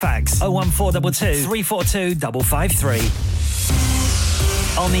01422 342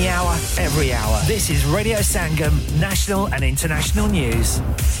 553. On the hour, every hour. This is Radio Sangam, national and international news.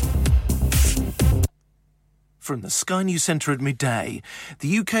 From the Sky News Centre at midday,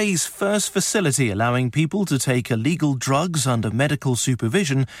 the UK's first facility allowing people to take illegal drugs under medical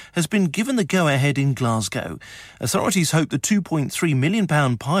supervision has been given the go-ahead in Glasgow. Authorities hope the £2.3 million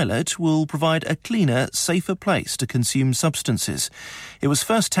pilot will provide a cleaner, safer place to consume substances. It was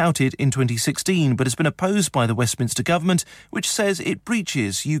first touted in 2016 but has been opposed by the Westminster Government, which says it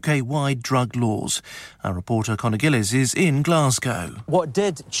breaches UK-wide drug laws. Our reporter Conor Gillis is in Glasgow. What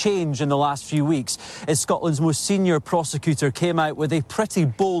did change in the last few weeks is Scotland's most senior prosecutor came out with a pretty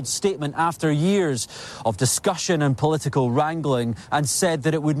bold statement after years of discussion and political wrangling and said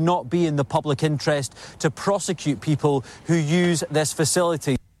that it would not be in the public interest to prosecute people who use this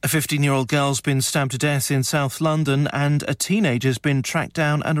facility. A 15-year-old girl's been stabbed to death in South London and a teenager's been tracked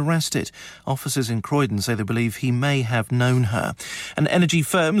down and arrested. Officers in Croydon say they believe he may have known her. And energy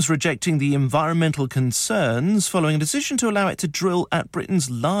firms rejecting the environmental concerns following a decision to allow it to drill at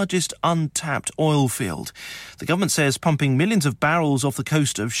Britain's largest untapped oil field. The government says pumping millions of barrels off the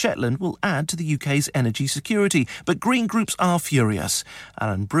coast of Shetland will add to the UK's energy security. But green groups are furious.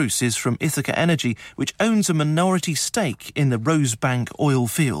 Alan Bruce is from Ithaca Energy, which owns a minority stake in the Rosebank oil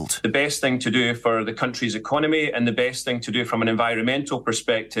field. The best thing to do for the country's economy and the best thing to do from an environmental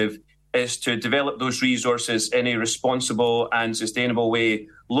perspective is to develop those resources in a responsible and sustainable way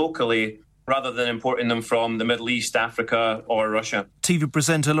locally, rather than importing them from the Middle East, Africa or Russia. TV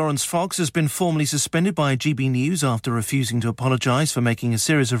presenter Lawrence Fox has been formally suspended by GB News after refusing to apologise for making a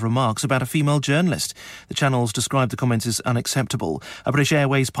series of remarks about a female journalist. The channels described the comments as unacceptable. A British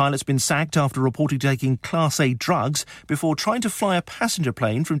Airways pilot's been sacked after reportedly taking Class A drugs before trying to fly a passenger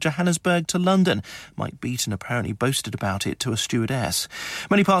plane from Johannesburg to London. Mike Beaton apparently boasted about it to a stewardess.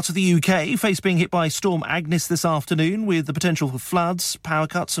 Many parts of the UK face being hit by Storm Agnes this afternoon, with the potential for floods, power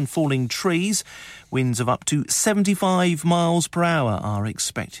cuts and falling trees. Winds of up to 75 miles per hour are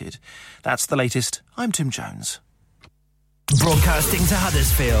expected. That's the latest. I'm Tim Jones. Broadcasting to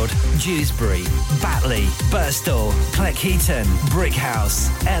Huddersfield, Dewsbury, Batley, Birstall, Cleckheaton, Brickhouse,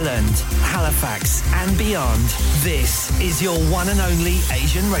 Elland, Halifax and beyond. This is your one and only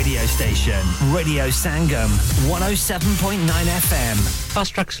Asian radio station. Radio Sangam, 107.9 FM.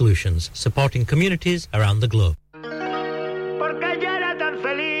 Fast Track Solutions, supporting communities around the globe.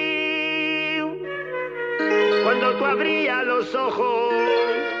 Cuando tú abrías los ojos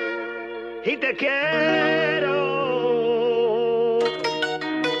y te quiero.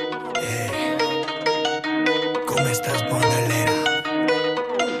 ¿Cómo estás, bandolera?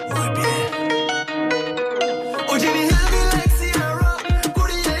 Muy bien. Oye, mi heavy like Sierra,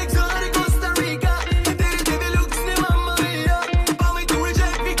 Korea exotic Costa Rica. Tere tere looks ne mamma mia. Pa me tu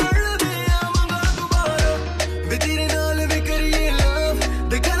reject me girl de amanga tu bara. Ve tire naal ve kariye love.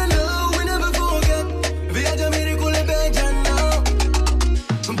 The kind of love we never forget. Viaja mere kole beja now.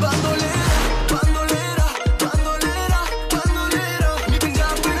 Bandolera, bandolera, bandolera, bandolera. Mi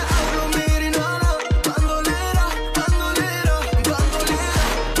Punjab mein hablo mere nana. Bandolera, bandolera, bandolera,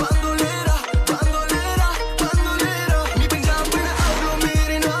 bandolera, bandolera, bandolera. Mi Punjab mein hablo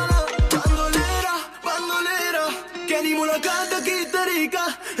mere nana. Bandolera, bandolera. Kehni mulaqat ki tarika.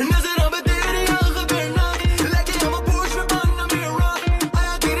 Nazar ab teri aankh karna. Leke hum push mein banna mera.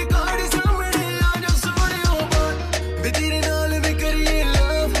 Aaya teri kaadi samne aaja soniyo baat. Ve tere naal ve kariye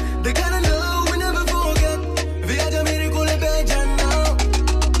love. The kind of love we never forget. Ve aaja mere kole beja now.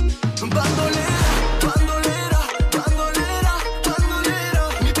 Bandolera, bandolera, bandolera, bandolera.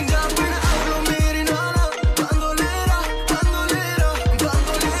 Mi Punjab mein hablo mere nana. Bandolera, bandolera,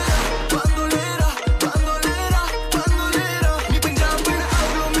 bandolera, bandolera, bandolera, bandolera. Mi Punjab mein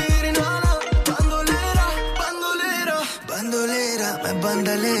hablo mere nana. Bandolera, bandolera, bandolera, मैं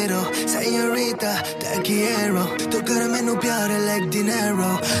bandolero, señorita, te quiero. Tu cara me no pyare like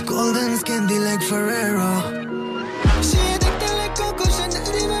dinero, golden skin like Ferrero. She addicted like Coco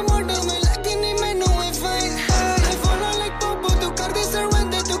Chanel, even model me like any man no I fine. I follow like Popo, tu car de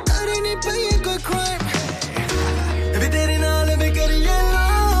surrender, tu car ni pay a crime. Ve tere naal ve kariye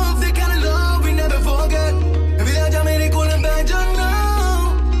love, the kind of love we never forget. Ve aaja mere kole beja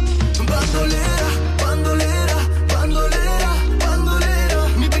now. Bandolera, bandolera, bandolera, bandolera.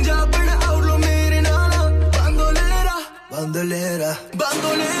 Mi Punjab mein outlaw mere nana. Bandolera, bandolera,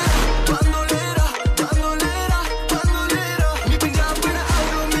 bandolera, bandolera, bandolera.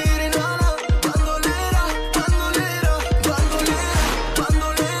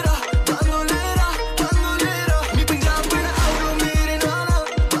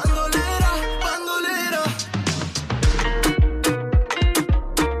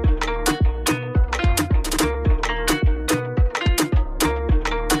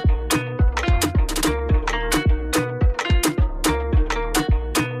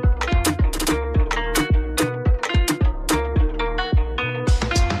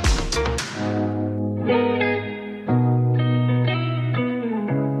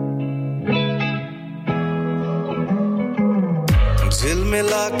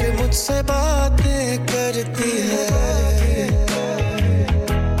 मुझसे बातें करती है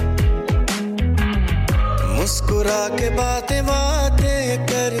मुस्कुरा के बातें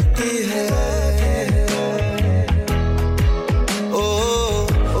करती है ओ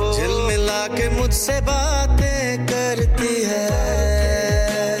झिलमिला के मुझसे बातें करती है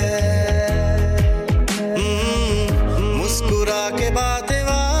मुस्कुरा के बातें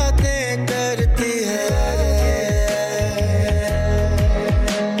करती है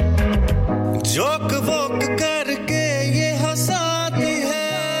जोक वोक करके ये हंसाती है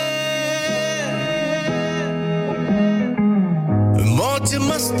मौज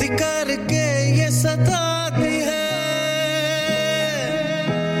मस्ती करके ये सताती है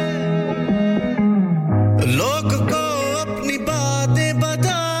लोग को अपनी बातें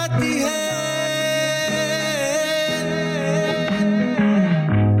बताती है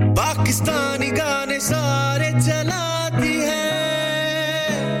पाकिस्तानी गाने सारे चलाती है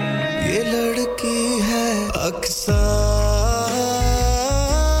ये लड़की है अक्सा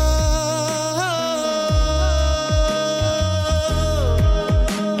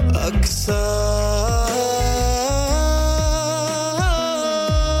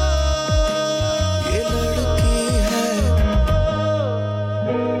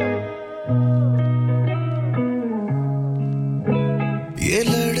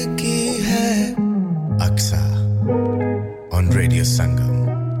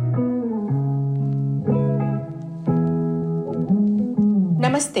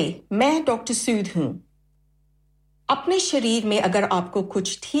नमस्ते मैं डॉक्टर सूद हूं अपने शरीर में अगर आपको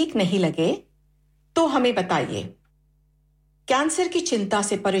कुछ ठीक नहीं लगे तो हमें बताइए कैंसर की चिंता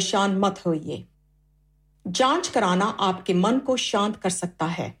से परेशान मत होइए जांच कराना आपके मन को शांत कर सकता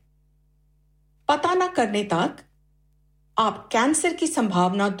है पता न करने तक आप कैंसर की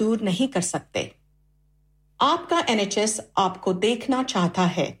संभावना दूर नहीं कर सकते आपका एनएचएस आपको देखना चाहता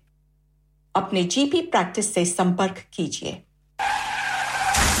है अपने जीपी प्रैक्टिस से संपर्क कीजिए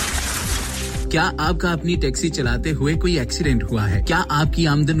क्या आपका अपनी टैक्सी चलाते हुए कोई एक्सीडेंट हुआ है क्या आपकी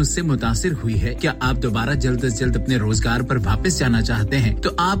आमदन उससे मुतासिर हुई है क्या आप दोबारा जल्द से जल्द अपने रोजगार पर वापस जाना चाहते हैं तो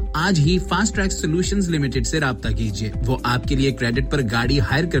आप आज ही फास्ट ट्रैक सॉल्यूशंस लिमिटेड से राब्ता कीजिए वो आपके लिए क्रेडिट पर गाड़ी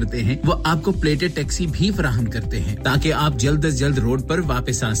हायर करते हैं वो आपको प्लेटेड टैक्सी भी फराहम करते हैं ताकि आप जल्द से जल्द रोड पर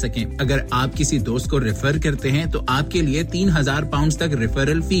वापस आ सकें अगर आप किसी दोस्त को रेफर करते हैं तो आपके लिए 3000 पाउंड तक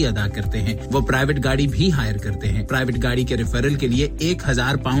रेफरल फी अदा करते हैं वो प्राइवेट गाड़ी भी हायर करते हैं प्राइवेट गाड़ी के रेफरल के लिए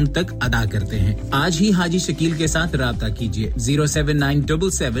 1000 पाउंड तक अदा करते हैं आज ही हाजी शकील के साथ राब्ता कीजिए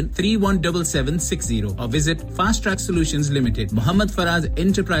 07977317760 और visit fast track solutions limited Mohammad Faraz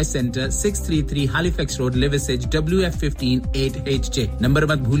enterprise centre 633 Halifax road Liversedge WF15 8HJ number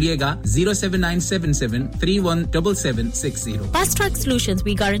मत भूलिएगा 07977317760 Fast Track Solutions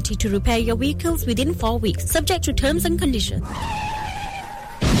we guarantee to repair your vehicles within 4 weeks subject to terms and conditions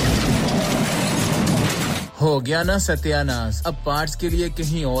हो गया ना सत्यानाश अब पार्ट्स के लिए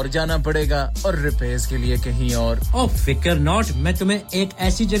कहीं और जाना पड़ेगा और रिपेयर्स के लिए कहीं और ओ फिकर नॉट मैं तुम्हें एक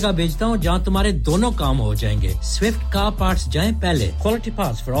ऐसी जगह भेजता हूं जहां तुम्हारे दोनों काम हो जाएंगे स्विफ्ट कार पार्ट्स जाएं पहले quality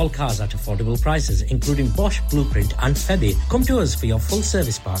parts for all cars at affordable prices including Bosch Blueprint and Febby come to us for your full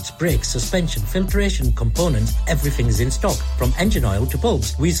service parts brakes suspension filtration components everything is in stock from engine oil to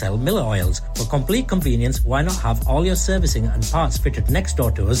bulbs we sell Miller oils for complete convenience why not have all your servicing and parts fitted next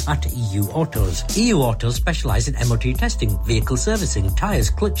door to us at EU Autos specialize in MOT testing, vehicle servicing, tyres,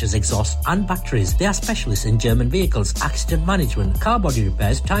 clutches, exhaust and batteries. They are specialists in German vehicles, accident management, car body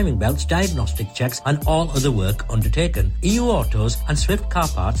repairs, timing belts, diagnostic checks and all other work undertaken. EU Autos and Swift Car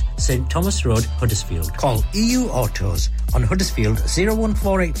Parts, St Thomas Road, Huddersfield. Call EU Autos on Huddersfield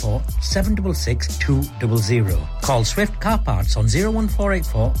 01484 766 200. Call Swift Car Parts on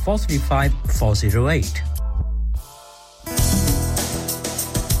 01484 435 408.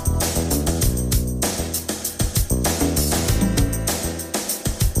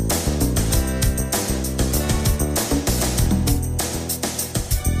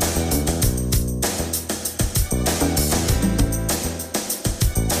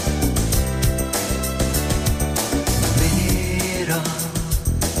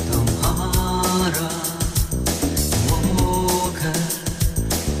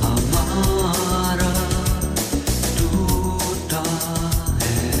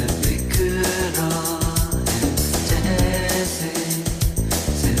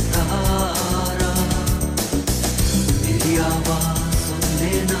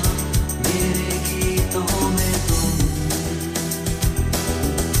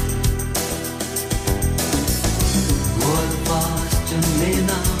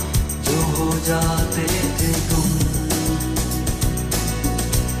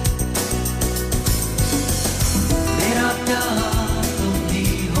 मेरा प्यार तुम ही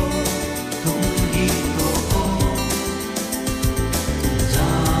हो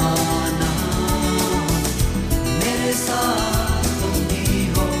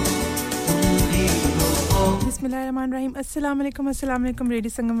बिस्मिल्लाहिर्रहमानिर्रहीम अस्सलाम वालेकुम radio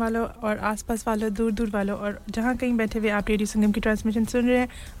संगम वालों और आसपास वालों दूर-दूर वालों और जहां कहीं बैठे हुए आप रेडियो संगम की ट्रांसमिशन सुन रहे हैं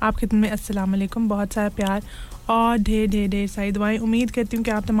आपकी खिदमत में अस्सलाम वालेकुम बहुत सारा प्यार और ढेर सारी दुआएं उम्मीद करती हूं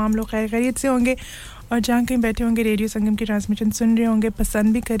कि आप तमाम लोग खैरियत से होंगे और जहां कहीं बैठे होंगे रेडियो संगम की ट्रांसमिशन सुन रहे होंगे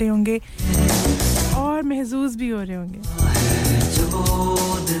पसंद भी कर रहे होंगे और महसूस भी हो रहे होंगे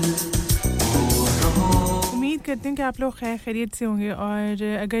उम्मीद करते हैं कि आप लोग खैरियत से होंगे और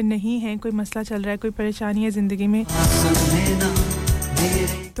अगर नहीं है कोई मसला चल रहा है कोई परेशानी है ज़िंदगी में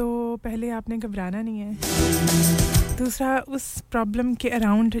तो पहले आपने घबराना नहीं है दूसरा उस प्रॉब्लम के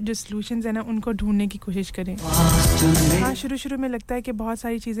अराउंड जो सॉल्यूशंस है ना उनको ढूंढने की कोशिश करें हां शुरू में लगता है कि बहुत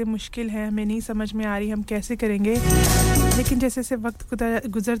सारी चीज़ें मुश्किल हैं हमें नहीं समझ में आ रही हम कैसे करेंगे लेकिन जैसे वक्त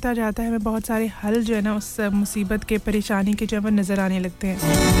गुजरता जाता है हमें बहुत सारे हल जो है ना उस मुसीबत के परेशानी के जो है नज़र आने लगते हैं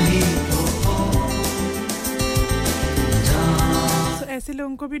ऐसे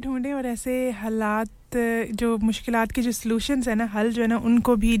लोगों को भी ढूंढें और ऐसे हालात जो मुश्किलात के जो सॉल्यूशंस है ना हल जो है ना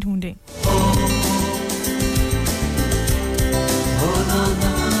उनको भी ढूंढें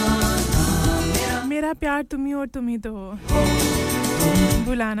मेरा प्यार तुम ही और तुम ही तो हो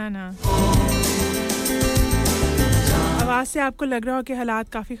भुलाना ना आवाज से आपको लग रहा हो कि हालात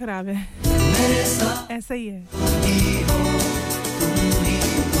काफी खराब है ऐसा ही है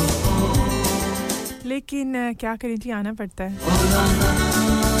लेकिन क्या करें जी आना पड़ता है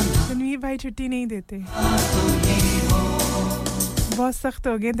तनवीर भाई छुट्टी नहीं देते बहुत सख्त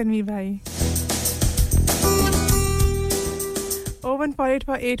हो गए तनवीर भाई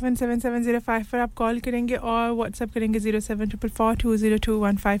 01484817705 पर आप कॉल करेंगे और व्हाट्सएप करेंगे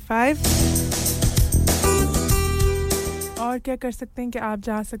 07444202155 और क्या कर सकते हैं कि आप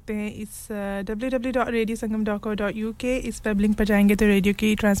जा सकते हैं इस www.radiosangam.co.uk इस वेब लिंक पर जाएंगे तो रेडियो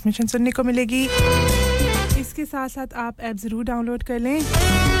की ट्रांसमिशन सुनने को मिलेगी इसके साथ-साथ आप ऐप जरूर डाउनलोड कर लें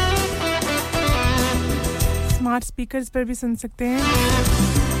स्मार्ट स्पीकर्स पर भी सुन सकते हैं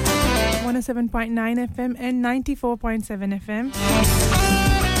 107.9 FM and 94.7 FM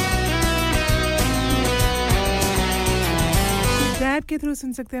ऐप के थ्रू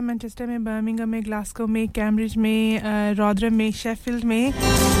सुन सकते हैं मैनचेस्टर में बर्मिंघम में ग्लासगो में कैम्ब्रिज में रॉदरम में शेफील्ड में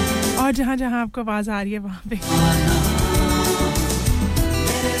और जहां-जहां आपको आवाज आ रही है वहां पे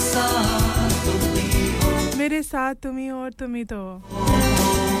मेरे साथ तुम ही और तुम ही तो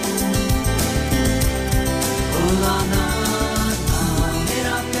भुलाना ना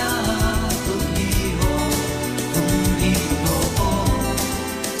मेरा प्यार तुम ही हो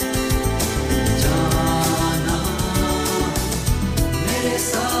जाना मेरे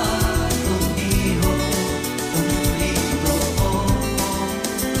साथ तुम ही हो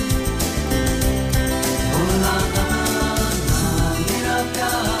भुलाना ना मेरा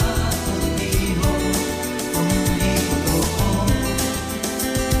प्यार तुम ही हो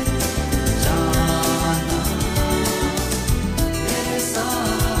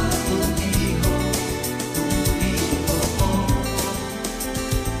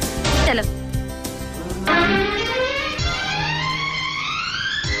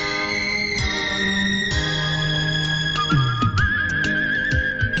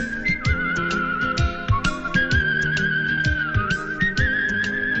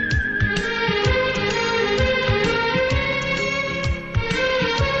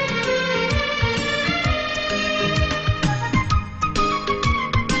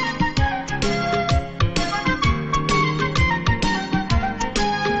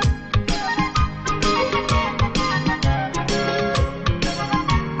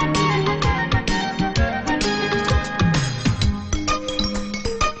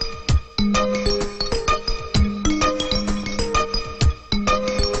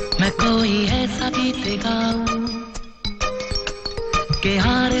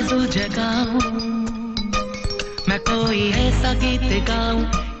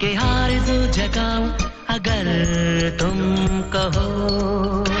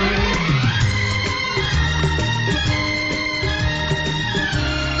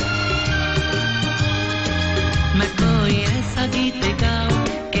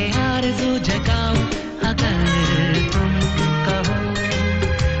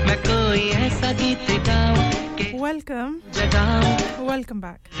Welcome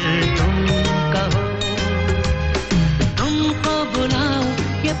back. तुमको बुलाओ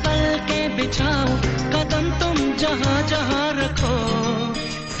ये पलके बिछाओ कदम तुम जहां-जहां रखो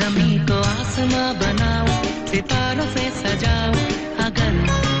ज़मीन को आसमां बनाओ सितारों से सजाओ अगर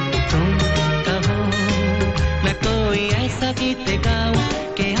तुम कहो मैं कोई ऐसा गीत गाऊं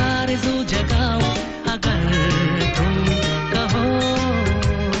कि आरज़ू जगाऊं अगर तुम कहो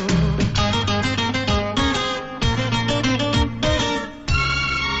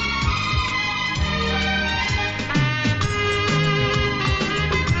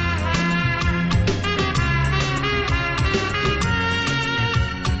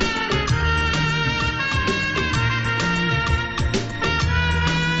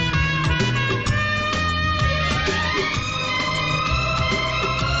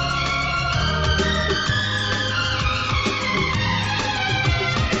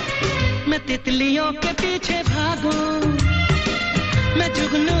तितलियों के पीछे भागूं मैं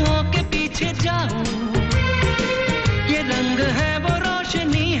जुगनुओं के पीछे जाऊं ये रंग है वो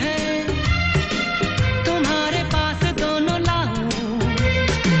रोशनी है तुम्हारे पास दोनों लाऊं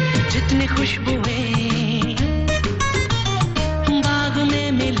जितनी खुशबुएं बाग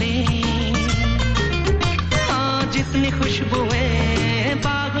में मिले हाँ जितनी खुशबुएं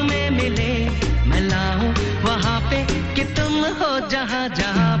बाग में मिले मैं लाऊं वहाँ पे कि तुम हो जहाँ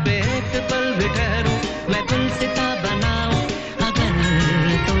जहाँ पे एक पल भी ठहरूं मैं गुलसिता बनाऊं अगर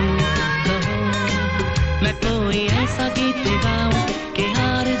तुम कहो मैं कोई ऐसा गीत गाऊं कि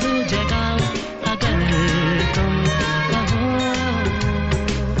आरज़ू जगाऊं अगर तुम कहो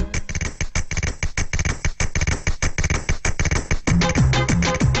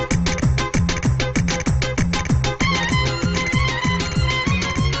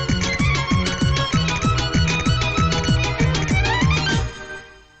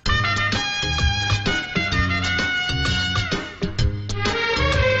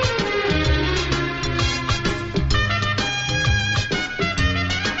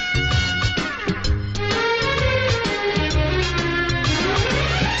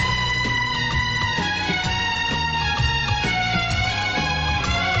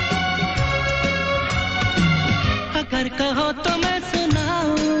अगर कहो तो मैं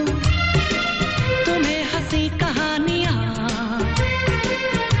सुनाऊं तुम्हें हंसी कहानियां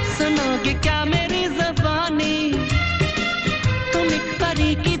सुनोगे क्या मेरी ज़बानी तुम एक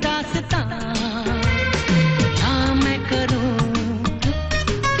परी की दास्तां या मैं करूं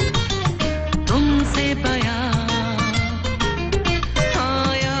तुमसे बयां हाँ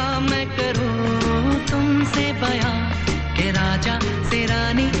या मैं करूं तुमसे बयां कि राजा से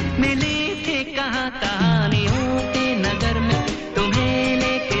रानी मिली थी कहाँ कहानियों के नगर में तुम्हें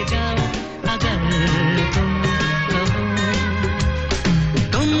लेके जाऊं अगर तुम कहो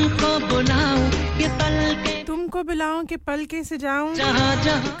तुमको बुलाऊं ये पल के तुमको बुलाऊं कि पलके से जाऊं जहाँ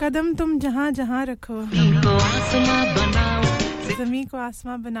जहाँ कदम तुम जहाँ जहाँ रखो को आसमां बनाऊं ज़मीं को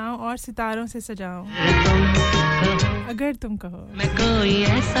आसमां बनाऊं और सितारों से सजाऊं अगर तुम कहो मैं कोई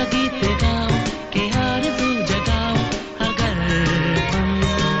ऐसा गीत गाऊं कि आरज़ू जगाऊं अगर तुम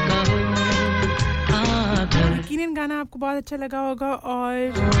कहो यकीनन गाना आपको बहुत अच्छा लगा होगा और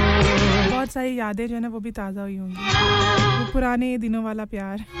बहुत सारी यादें जो है ना वो भी ताज़ा हुई होंगी वो पुराने दिनों वाला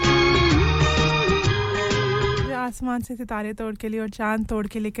प्यार जो आसमान से सितारे तोड़ के लिए और चांद तोड़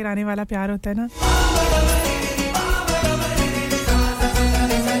के लेकर आने वाला प्यार होता है ना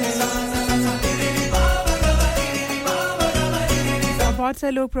बहुत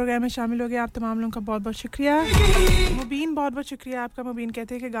सारे लोग प्रोग्राम में शामिल हो गए आप तमाम लोगों का बहुत-बहुत शुक्रिया मुबीन बहुत-बहुत शुक्रिया आपका मुबीन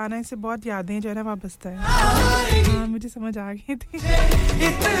कहते हैं कि गाना इससे बहुत यादें जो है ना वापस है हाँ मुझे समझ आ गई थी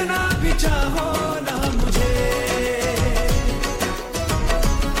इतना भी चाहो ना मुझे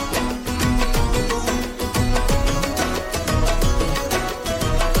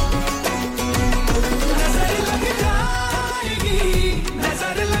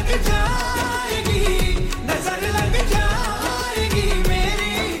नजर लग जाएगी नजर लग जाएगी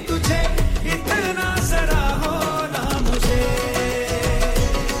मेरी तुझे इतना जरा हो ना मुझे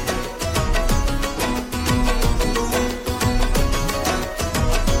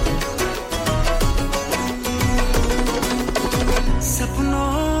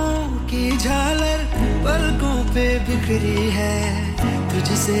सपनों की झालर पलकों पे बिखरी है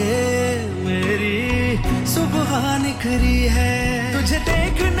तुझसे मेरी सुबह निखरी है तुझे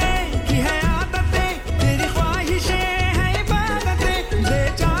देखने की है आदतें तेरी ख्वाहिशें हैं इबादतें ले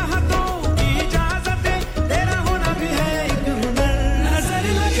चाहतों की इजाजतें तेरा होना भी है एक हुनर नजर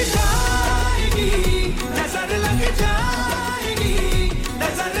लग जाएगी नजर लग जाएगी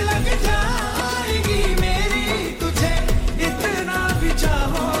नजर लग जाएगी मेरी तुझे इतना भी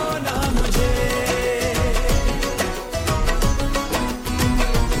चाहो ना मुझे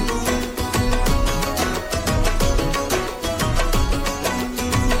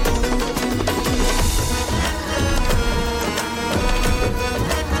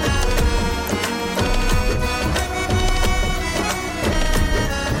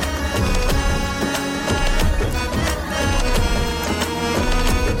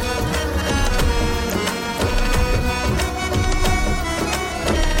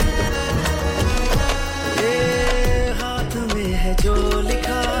जो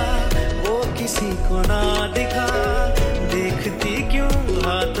लिखा वो किसी को ना दिखा देखती क्यों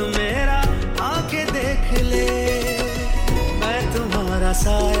हाथ मेरा आके देख ले मैं तुम्हारा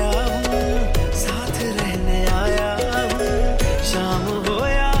साया हूँ साथ रहने आया हूँ शाम हो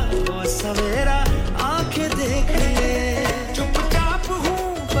या वो सवेरा आके देख ले चुपचाप हूँ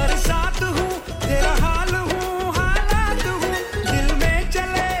बरसात हूँ तेरा हाल हूँ हालात हूँ दिल में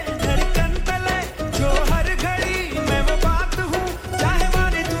चले धड़कन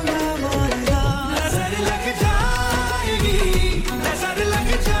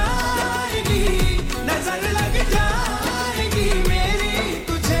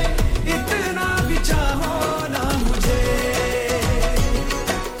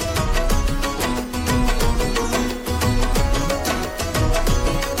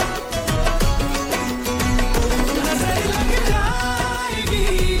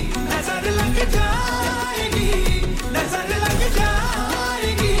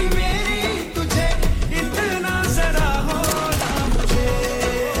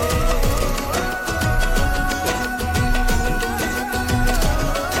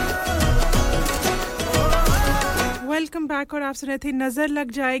वेलकम बैक और आप सुन रहे थे नजर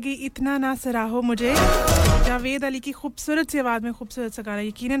लग जाएगी इतना ना सराहो मुझे जावेद अली की खूबसूरत सी आवाज में खूबसूरत सा गाना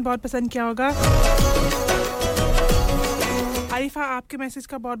यकीनन बहुत पसंद किया होगा आरिफा आपके मैसेज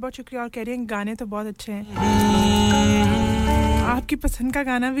का बहुत-बहुत शुक्रिया और कह रही हैं गाने तो बहुत अच्छे हैं आपकी पसंद का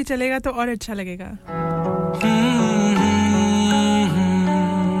गाना भी चलेगा तो और अच्छा लगेगा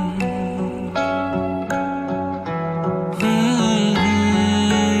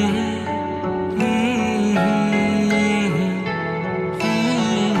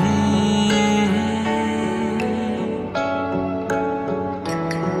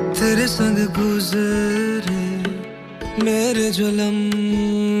तेरे संग गुजरे मेरे जो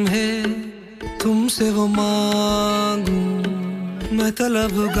लम्हे तुमसे वो मांगूं मैं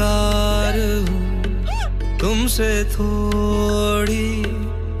तलबगार हूँ तुमसे थोड़ी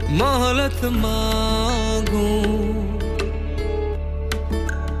मोहलत मांगूं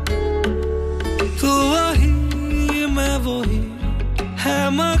तू वही मैं वही है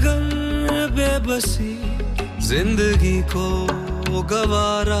मगर बेबसी जिंदगी को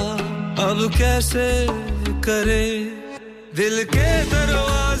गवारा अब कैसे करे दिल के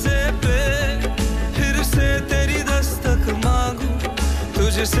दरवाजे पे फिर से तेरी दस्तक मांगू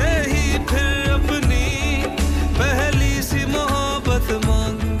तुझसे ही फिर अपनी पहली सी मोहब्बत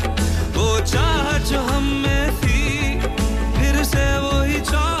मांगू वो चाहत जो हम में थी फिर से वही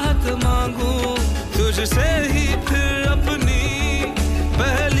चाहत मांगू तुझसे ही फिर अपनी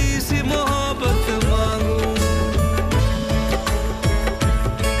पहली सी मोहब्बत मांगू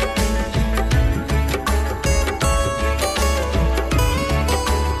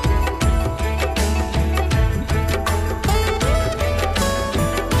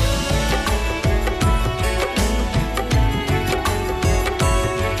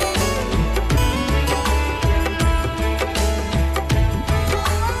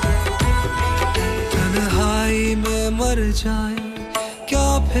मर जाए क्या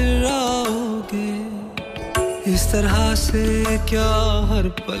फिर आओगे इस तरह से क्या हर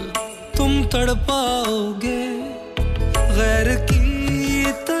पल तुम तड़पाओगे गैर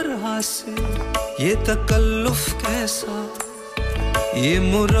की तरह से ये तकल्लुफ कैसा ये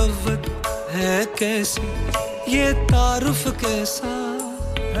मुरव्वत है कैसी ये तारुफ कैसा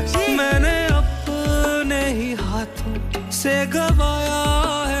मैंने अपने ही हाथों से गवाया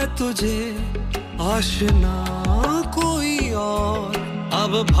है तुझे आशना कोई और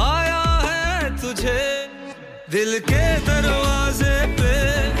अब भाया है तुझे दिल के दरवाजे पे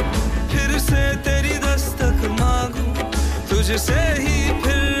फिर से तेरी दस्तक मांगू तुझसे ही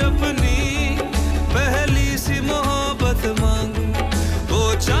फिर अपनी पहली सी मोहब्बत मांगू वो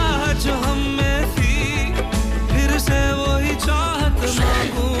चाहत जो हम में थी फिर से वही चाहत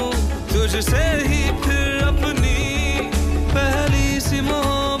मांगू तुझसे ही फिर अपनी पहली सी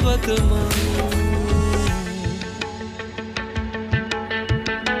मोहब्बत मांगू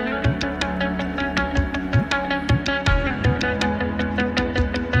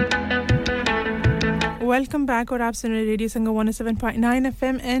वेलकम बैक और आप सुन रहे radio Sangam 107.9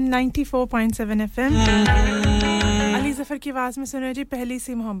 FM and 94.7 FM Ali Zafar की आवाज में सुन रहे जी पहली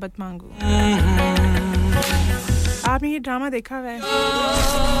सी मोहब्बत मांगू आपने ये ड्रामा देखा हुआ है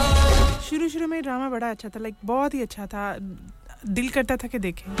शुरू में ड्रामा बड़ा अच्छा था लाइक बहुत ही अच्छा था दिल करता था कि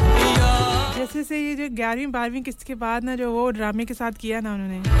देखें जैसे से ये जो 11वीं 12वीं किस्त के बाद ना जो वो ड्रामे के साथ किया ना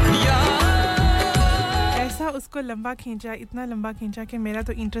उन्होंने ऐसा उसको लंबा खींचा इतना लंबा खींचा कि मेरा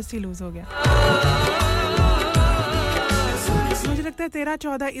तो इंटरेस्ट ही लूज हो गया मुझे लगता है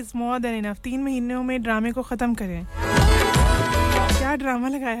 13-14 इज मोर देन इनफ 3 महीनों में ड्रामे को खत्म करें क्या ड्रामा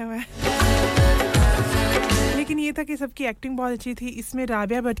लगाया हुआ है लेकिन ये था कि सबकी एक्टिंग बहुत अच्छी थी इसमें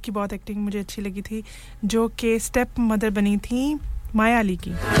राबिया भट्ट की बहुत एक्टिंग मुझे अच्छी लगी थी जो कि स्टेप मदर बनी थी माया अली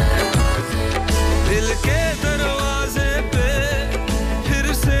की दिल के दरवाजे पे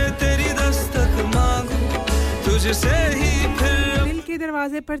फिर से तेरी दस्तक मांगू तुझसे ही फिर दिल के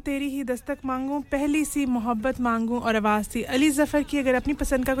दरवाजे पर तेरी ही दस्तक मांगूं पहली सी मोहब्बत मांगूं और आवाज थी अली जफर की अगर अपनी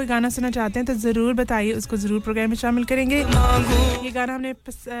पसंद का कोई गाना सुनना चाहते हैं तो जरूर बताइए उसको जरूर प्रोग्राम में शामिल करेंगे ये गाना हमने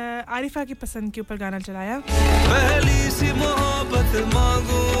आरिफा की पसंद के ऊपर गाना चलाया पहली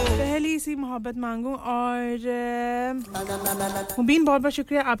सी मोहब्बत मांगूं और मुबीन बहुत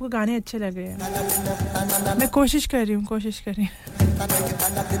शुक्रिया आपको गाने अच्छे लग रहे हैं मैं कोशिश कर रही हूं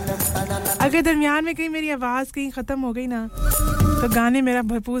अगर दरमियान में कहीं मेरी आवाज कहीं खत्म हो गई ना तो गाने मेरा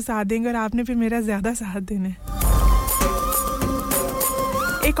भरपूर साथ देंगे और आपने फिर मेरा ज्यादा साथ देना है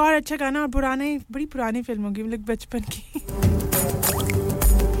एक और अच्छा गाना और बड़ी पुरानी फिल्म होगी मतलब बचपन की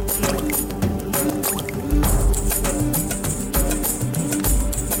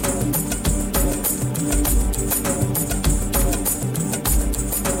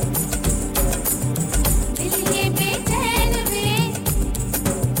दिल ये बेचैन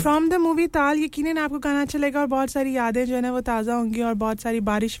द मूवी ताल यकीनन आपको गाना चलेगा और बहुत सारी यादें जो है ना वो ताज़ा होंगी और बहुत सारी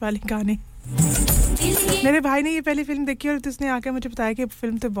बारिश वाले गाने मेरे भाई ने ये पहली फिल्म देखी और उसने आकर मुझे बताया कि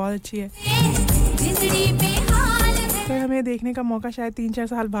फिल्म तो बहुत अच्छी है तो हमें देखने का मौका शायद 3-4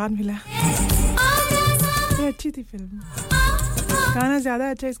 साल बाद मिला ये अच्छी थी फिल्म गाना ज़्यादा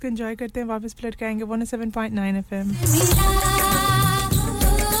अच्छा है इसको एंजॉय करते हैं वापस प्ले करेंगे 107.9 FM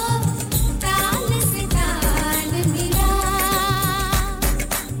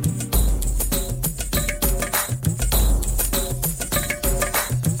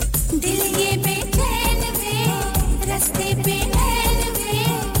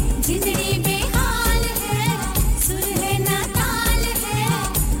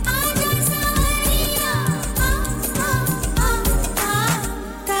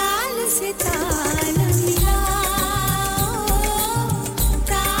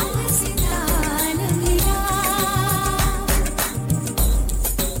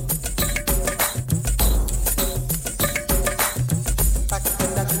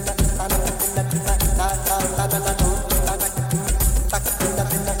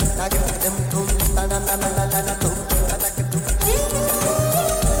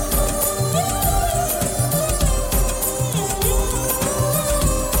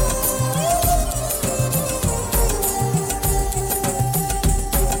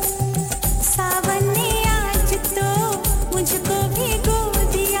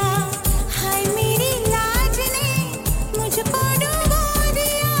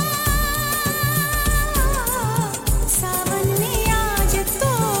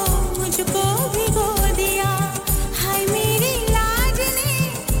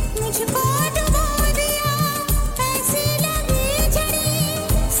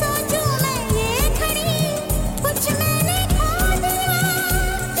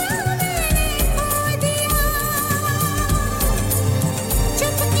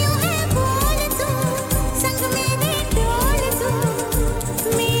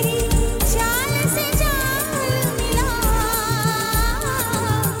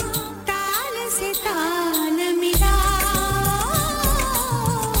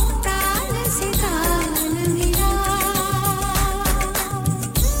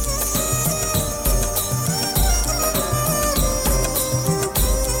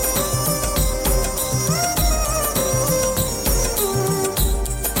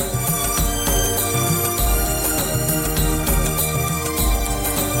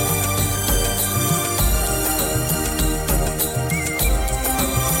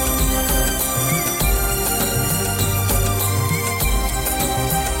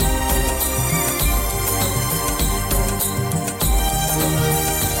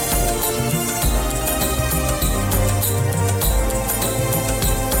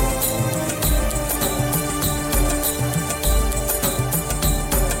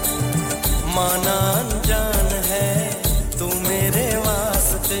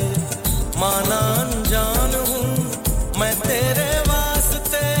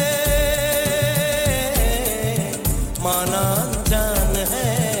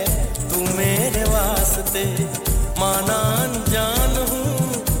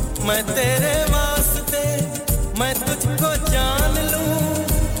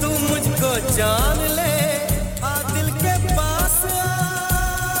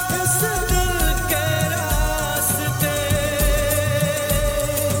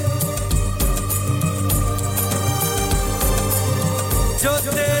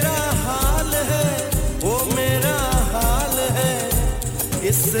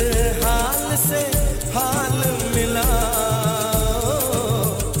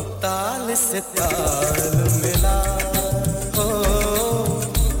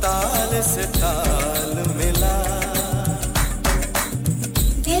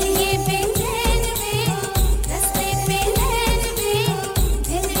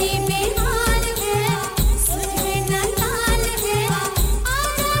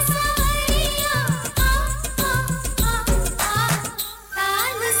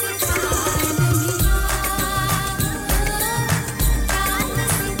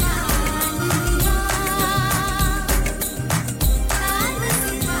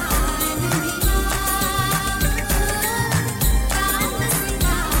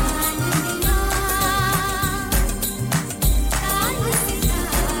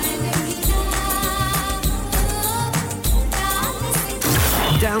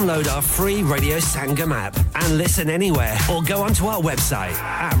Download our free Radio Sangam app and listen anywhere or go onto our website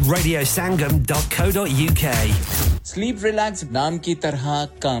at radiosangam.co.uk. Sleep Relax नाम की तरह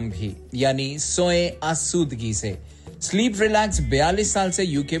काम भी यानी सोए आसूदगी से स्लीप रिलैक्स 42 साल से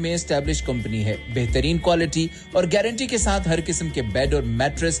यूके में एस्टैब्लिश कंपनी है बेहतरीन क्वालिटी और गारंटी के साथ हर किस्म के बेड और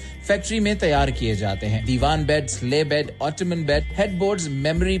मैट्रेस फैक्ट्री में तैयार किए जाते हैं दीवान bed slay bed ottoman bed headboards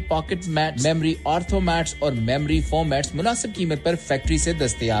memory pocket mat memory ortho mats और मेमोरी फोम मैट्स मुनासिब कीमत पर फैक्ट्री से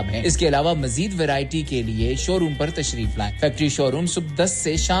दस्तयाब हैं इसके अलावा मजीद वैरायटी के लिए शोरूम पर तशरीफ लाएं फैक्ट्री शोरूम सुबह 10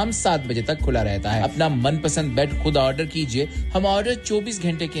 से शाम 7 बजे तक खुला रहता है अपना मनपसंद बेड खुद ऑर्डर कीजिए हम ऑर्डर 24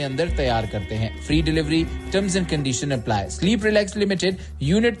 घंटे के अंदर तैयार करते हैं free delivery terms and condition apply sleep relax limited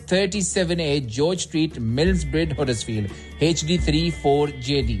unit 37A George street mills breed Huddersfield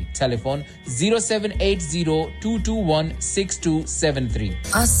HD34JD telephone 07802216273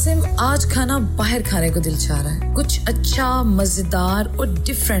 Asim आज खाना बाहर खाने को दिल चाह रहा है कुछ अच्छा मजेदार और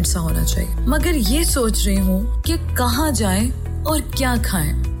डिफरेंट सा होना चाहिए मगर ये सोच रही हूँ कि कहाँ जाएं और क्या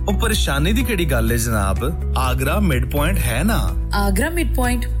खाएं ओ परेशानी दी केड़ी गल है जनाब आगरा मिड पॉइंट है ना आगरा मिड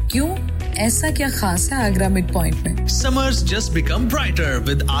पॉइंट क्यों ऐसा क्या खास है आगरा मिड पॉइंट में Summers just become brighter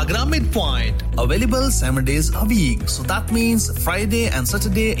with Agra Midpoint. Available 7 days a week. So that means Friday and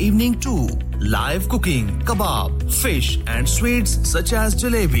Saturday evening too. Live cooking, kebab, fish and sweets such as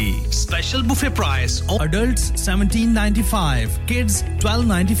jalebi. Special buffet price. Adults $17.95, kids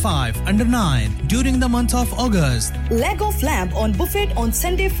 $12.95 under 9 during the month of August. Leg of lamb on buffet on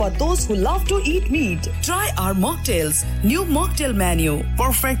Sunday for those who love to eat meat. Try our mocktails. New mocktail menu.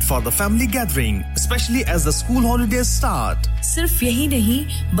 Perfect for the family gathering, especially as the school holidays start. सिर्फ यही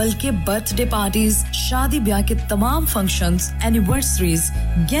नहीं बल्कि birthday parties शादी ब्याह के तमाम functions anniversaries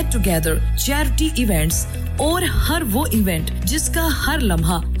get together charity events और हर वो इवेंट जिसका हर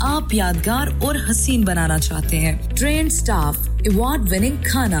लम्हा आप यादगार और हसीन बनाना चाहते हैं ट्रेन्ड स्टाफ अवार्ड विनिंग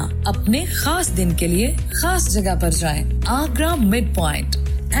खाना अपने खास दिन के लिए खास जगह पर जाएं Agra mid point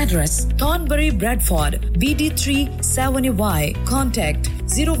Address Thornbury Bradford BD3 7Y Contact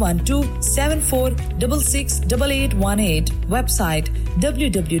 01274668818 Website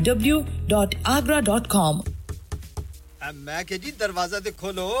www.agra.com मैं के जी दरवाजा दे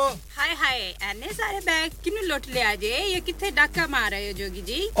खोलो हाय हाय एने सारे बैग किनु लुट ले आजे ये किथे डाका मार रहे हो जोगी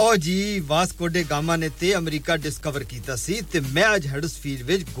जी ओ जी वास्को डे गामा ने ते अमेरिका डिस्कवर कीता सी ते मैं आज हडर्सफील्ड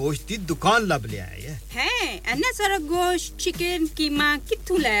विच गोश्त दी दुकान लब ले आया है एने सारा गोश्त चिकन कीमा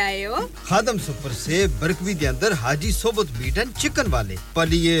किथु ले आए हो खादम सुपर से बरकवी दे अंदर हाजी सोबत मीट एंड चिकन वाले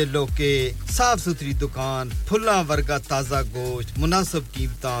पलिए लोके साफ सुथरी दुकान फुल्ला वर्गा ताजा गोश्त मुनासिब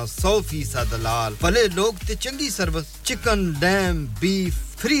कीमतां 100% दलाल भले लोग ते चंगी service chicken lamb beef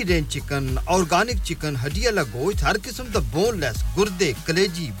free range chicken organic chicken हड्डी वाला गोश्त हर किस्म दा बोनलेस गुर्दे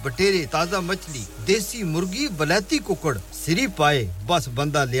कलेजी बटेरे ताजा मछली देसी मुर्गी बलाती कुकड़ सिरी पाए बस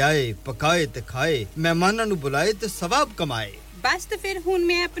बंदा ले आए पकाए ते खाए मेहमानां नु बुलाए ते सवाब कमाए बस तो फिर हुन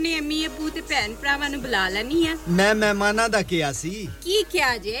मैं अपने अम्मी अब्बू ते भैन भरावां नु बुला लेनी है मैं मेहमानां दा किया सी की क्या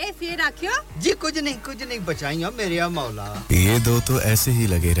जे फिर आखियो जी कुछ नहीं बचाइयो मेरे या मौला ये दो तो ऐसे ही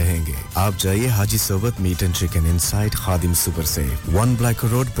लगे रहेंगे आप जाइए हाजी सोबत meet and chicken inside Khadim super से 1 Black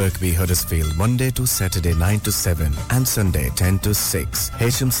Road Birkby Huddersfield Monday to Saturday 9 to 7 and Sunday 10 to 6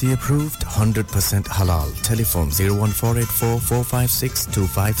 HMC approved 100% halal telephone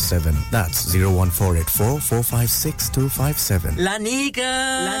 01484456257 that's 01484456257 Lanika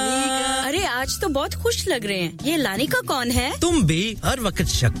अरे आज तो बहुत खुश लग रहे हैं ये लानिका कौन है तुम भी हर वक्त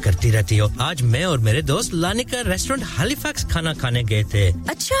शक करती रहती हो आज मैं और मेरे दोस्त लानिका रेस्टोरेंट हैलिफैक्स खाना खाने गए थे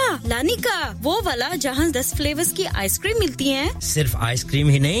अच्छा लानिका वो वाला जहां 10 फ्लेवर्स की आइसक्रीम मिलती है सिर्फ आइसक्रीम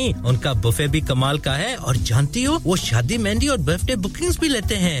ही नहीं उनका बुफे भी कमाल का है और जानती हो वो शादी मेहंदी और बर्थडे बुकिंग्स भी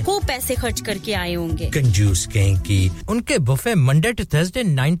लेते हैं खूब पैसे खर्च करके आए होंगे कंजूस कहीं की उनके buffet Monday to Thursday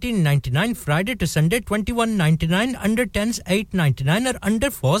 1999 Friday to Sunday 2199 under 10s 899 और अंडर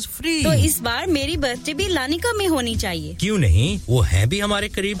 4s फ्री तो इस बार मेरी बर्थडे भी लानिका में होनी चाहिए क्यों नहीं वो है भी हमारे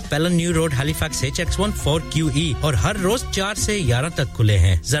करीब पेलन new road Halifax HX1 4QE और हर रोज 4 से 11 तक खुले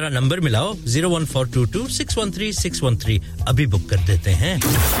हैं जरा नंबर मिलाओ 01422613613 अभी बुक कर देते हैं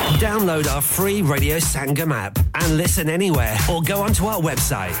Download our free Radio Sangam app and listen anywhere or go onto our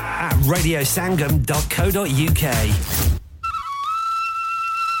website at radiosangam.co.uk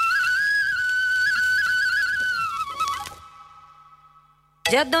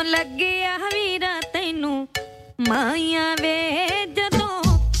ਜਦੋਂ ਲੱਗਿਆ ਵੀਰਾ ਤੈਨੂੰ ਮਾਈਆਂ ਵੇ ਜਦੋਂ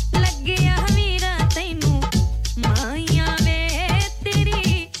ਲੱਗਿਆ ਵੀਰਾ ਤੈਨੂੰ ਮਾਈਆਂ ਵੇ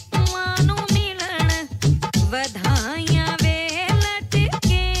ਤੇਰੀ ਮਾਂ ਨੂੰ ਮਿਲਣ ਵਧਾਈਆਂ ਵੇ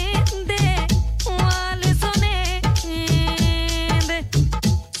ਲਟਕੇ ਦੇ ਵਾਲ ਸੁਨੇ ਦੇ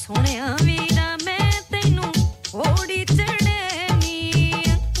ਸੋਹਣਿਆ ਵੀਰਾ ਮੈਂ ਤੈਨੂੰ ਓੜੀ ਚੜਨੀ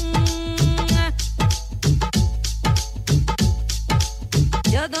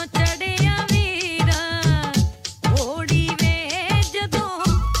ਜਦੋਂ ਚੜਿਆ ਵੀਰਾ ਓੜੀ ਵੇ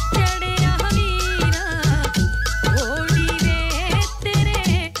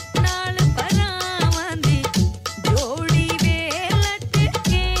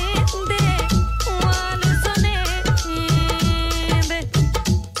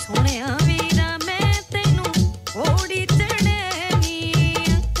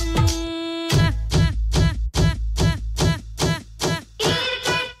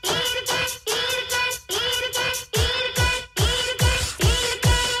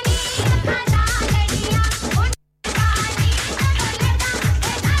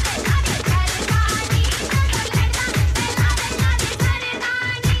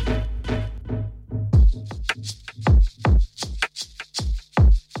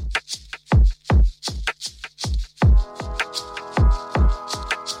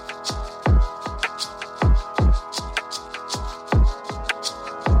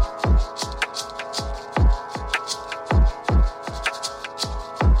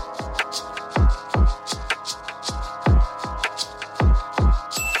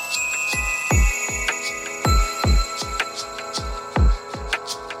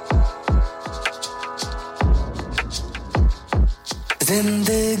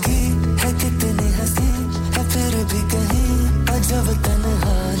जिंदगी है कितनी हंसी है फिर भी कहीं अजब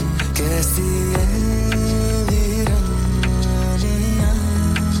तन्हाई कैसी है वीरानियां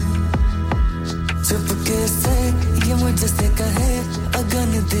चुपके से ये मुझसे कहे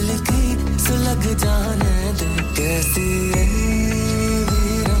अगन दिल की सुलग जाने दे कैसी है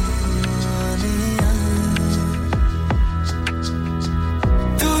वीरानियां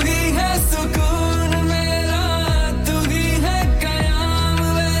तू ही है सुकून मेरा तू ही है कयाम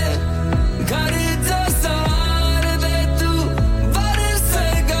वे घर जो सवार दे तू बरस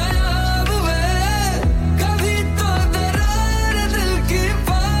गया वे कभी तो दरार दिल की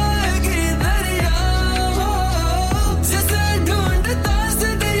पाएगी दरिया हो जिसे ढूंढता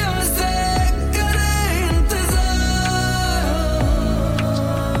सदियों से करे इंतजार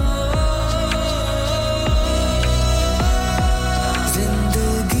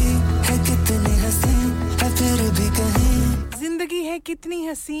जिंदगी है कितनी हंसी है फिर भी कहीं जिंदगी है कितनी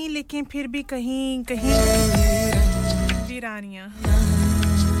हंसी लेकिन फिर भी कहीं कहीं वीरानियां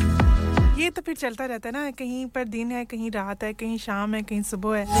ये तो फिर चलता रहता है ना कहीं पर दिन है कहीं रात है कहीं शाम है कहीं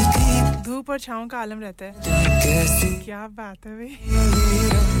सुबह है धूप और छांव का आलम रहता है क्या बात है भाई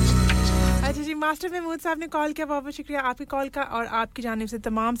अच्छा जी मास्टर महमूद साहब ने कॉल किया बहुत बहुत शुक्रिया आपकी कॉल का और आपकी जानिब से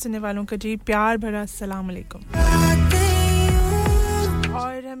तमाम सुनने वालों का जी प्यार भरा अस्सलाम वालेकुम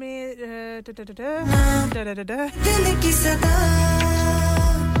और हमें दिल की सदा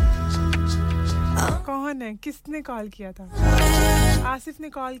कौन है किसने कॉल किया था आसिफ ने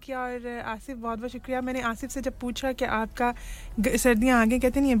कॉल किया और आसिफ बहुत बहुत शुक्रिया मैंने आसिफ से जब पूछा कि आपका सर्दियां आ गई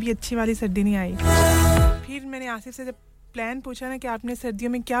कहते नहीं अभी अच्छी वाली सर्दी नहीं आई फिर मैंने आसिफ से जब प्लान पूछा ना कि आपने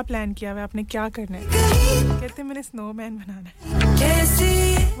सर्दियों में क्या प्लान किया है आपने क्या करना है कहते मैंने स्नोमैन बनाना है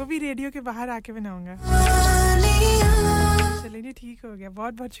वो भी रेडियो के बाहर आके बनाऊंगा चलिए ठीक हो गया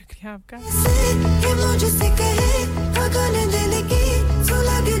बहुत बहुत शुक्रिया आपका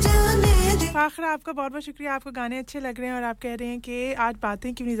फाखरा आपका बहुत बहुत शुक्रिया आपको गाने अच्छे लग रहे हैं और आप कह रहे हैं कि आज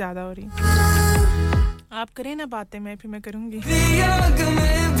बातें क्यों नहीं ज्यादा हो रही आप करें ना बातें मैं फिर मैं करूंगी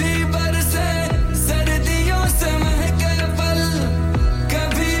सर्दियों से महके पल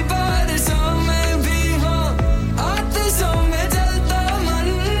कभी बारिशों में भी हो आतिशों में जलता मन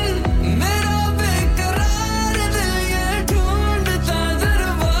मेरा बेकरार दिल ये ढूंढता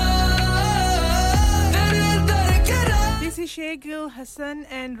दरबार तेरे दर के This is शेगिल हसन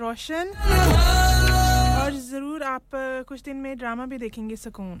एंड रोशन और जरूर आप कुछ दिन में ड्रामा भी देखेंगे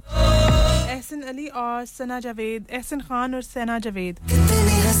सुकून एहसन अली और सना जावेद एहसन खान और सना जावेद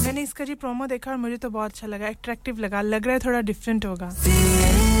मैंने इसका जी प्रोमो देखा और मुझे तो बहुत अच्छा लगा अट्रैक्टिव लगा लग रहा है थोड़ा डिफरेंट होगा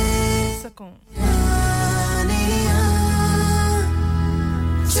सुकून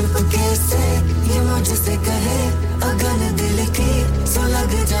चुपके से ये मुझसे कहे अगन दिल की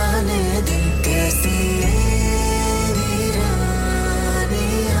सुलग जाने दे कैसी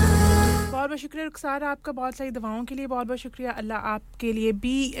बहुत शुक्रिया रुखसार आपका बहुत सारी दवाओं के लिए बहुत बहुत शुक्रिया अल्लाह आपके लिए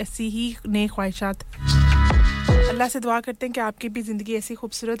भी ऐसी ही नेक ख्वाहिशात अल्लाह से दुआ करते हैं कि आपकी भी ज़िंदगी ऐसी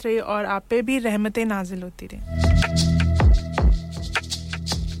खूबसूरत रहे और आप पे भी रहमतें नाजिल होती रहें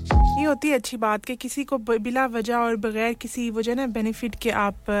ये होती है अच्छी बात कि किसी को बिला वजह और बगैर किसी वजह ना बेनिफिट के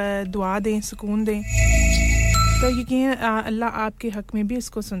आप दुआ दें सुकून दें तो यकीन अल्लाह आपके हक में भी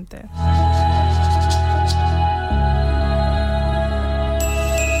इसको सुनता है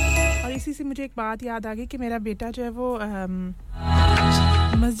इसी से मुझे एक बात याद आ गई कि मेरा बेटा जो है वो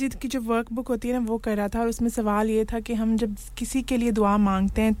मस्जिद की जो वर्कबुक होती है ना वो कर रहा था और उसमें सवाल ये था कि हम जब किसी के लिए दुआ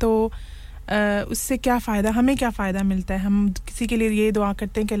मांगते हैं तो उससे क्या फ़ायदा हमें क्या फ़ायदा मिलता है हम किसी के लिए ये दुआ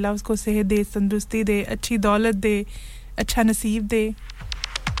करते हैं कि अल्लाह उसको सेहत दे तंदुरुस्ती दे अच्छी दौलत दे अच्छा नसीब दे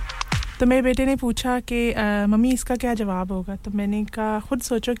तो मेरे बेटे ने पूछा कि मम्मी इसका क्या जवाब होगा तो मैंने कहा खुद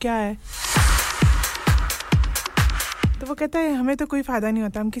सोचो क्या है तो वो कहता है हमें तो कोई फ़ायदा नहीं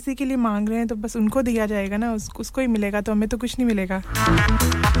होता हम किसी के लिए मांग रहे हैं तो बस उनको दिया जाएगा ना उसको ही मिलेगा तो हमें तो कुछ नहीं मिलेगा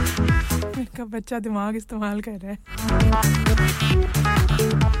मेरा बच्चा दिमाग इस्तेमाल कर रहा है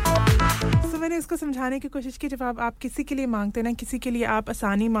तो मैंने इसको समझाने की कोशिश की जब आप किसी के लिए मांगते हैं ना किसी के लिए आप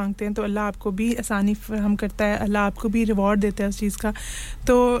आसानी मांगते हैं तो अल्लाह आपको भी आसानी फराहम करता है अल्लाह आपको भी रिवॉर्ड देता है उस चीज़ का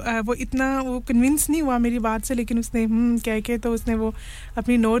तो वो इतना वो कन्विंस नहीं हुआ मेरी बात से लेकिन उसने कह के तो उसने वो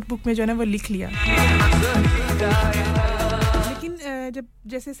अपनी नोटबुक में जो है ना वो लिख लिया लेकिन जब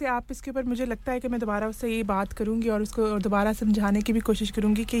जैसे से आप इसके ऊपर मुझे लगता है कि मैं दोबारा उससे ये बात करूंगी और उसको और दोबारा समझाने की भी कोशिश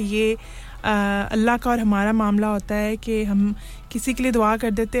करूंगी कि ये अल्लाह का और हमारा मामला होता है कि हम किसी के लिए दुआ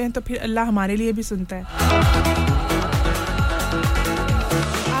कर देते हैं तो फिर अल्लाह हमारे लिए भी सुनता है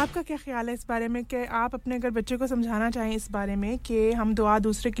आपका क्या ख्याल है इस बारे में कि आप अपने अगर बच्चे को समझाना चाहें इस बारे में कि हम दुआ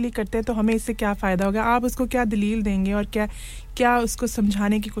दूसरे के लिए करते हैं तो हमें इससे क्या फ़ायदा होगा आप उसको क्या दलील देंगे और क्या उसको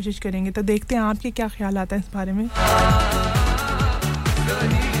समझाने की कोशिश करेंगे तो देखते हैं आपके क्या ख्याल आता है इस बारे में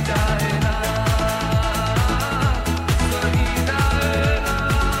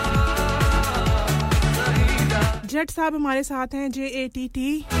जट साहब हमारे साथ हैं JATT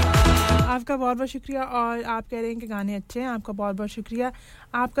आपका बहुत-बहुत शुक्रिया और आप कह रहे हैं कि गाने अच्छे हैं आपका बहुत-बहुत शुक्रिया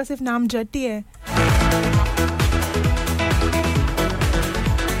आपका सिर्फ नाम जट ही है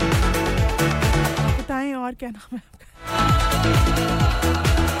बताएं और क्या नाम है आपका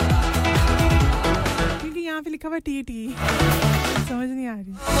क्योंकि यहाँ पे लिखा हुआ TT समझ नहीं आ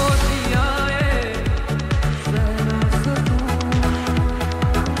रही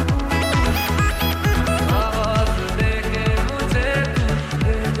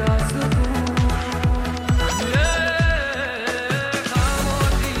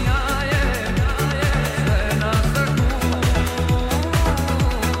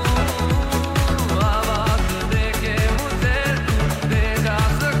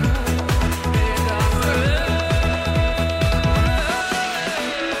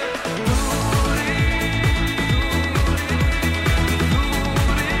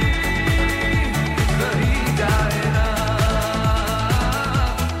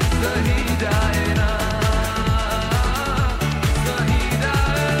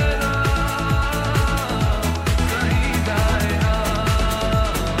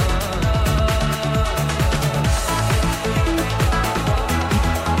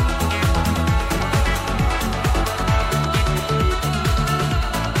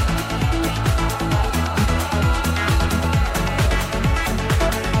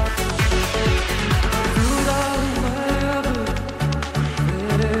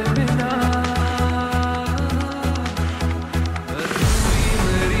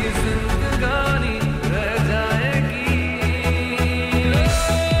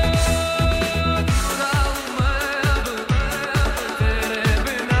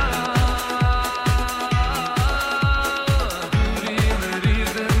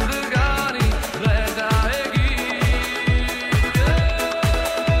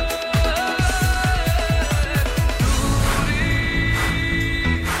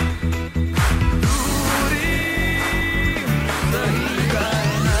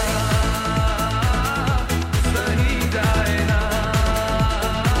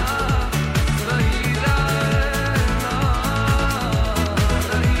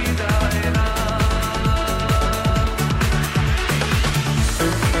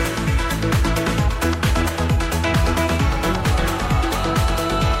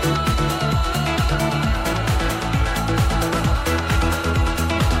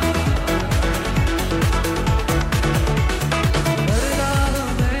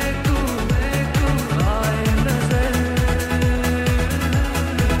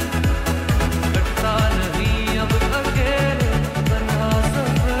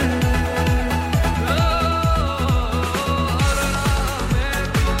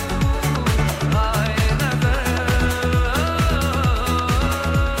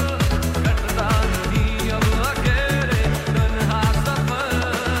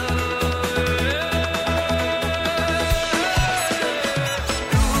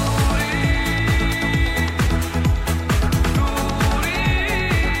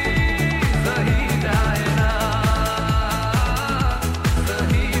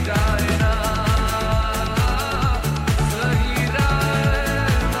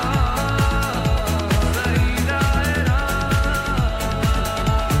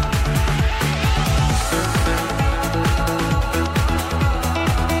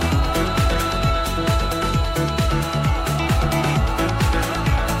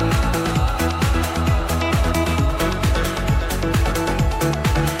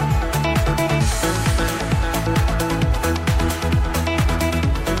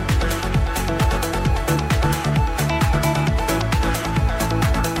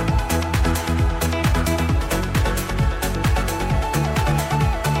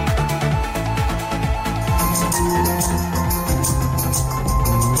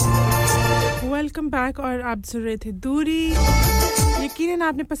बैक और आप सुन रहे थे दूरी यकीनन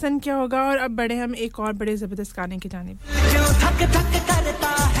आपने पसंद किया होगा और अब बढ़े हम एक और बड़े जबरदस्त गाने की जानिब क्यों थक थक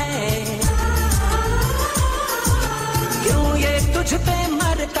करता है क्यों ये तुझ पे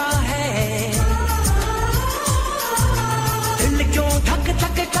मरता है दिल क्यों थक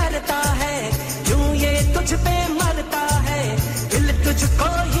थक करता है क्यों ये तुझ पे मरता है दिल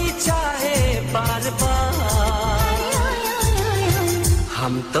तुझको ही चाहे बार बार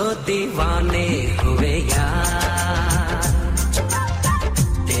हम तो दीवाने हुए यार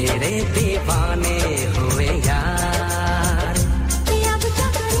तेरे दीवाने हुए यार अब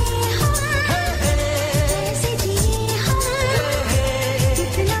तक कैसे जिए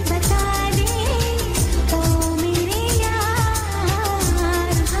कितना बता दे ओ मेरे यार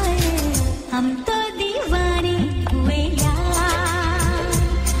हम तो दीवाने हुए यार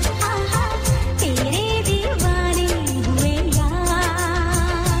तेरे दीवाने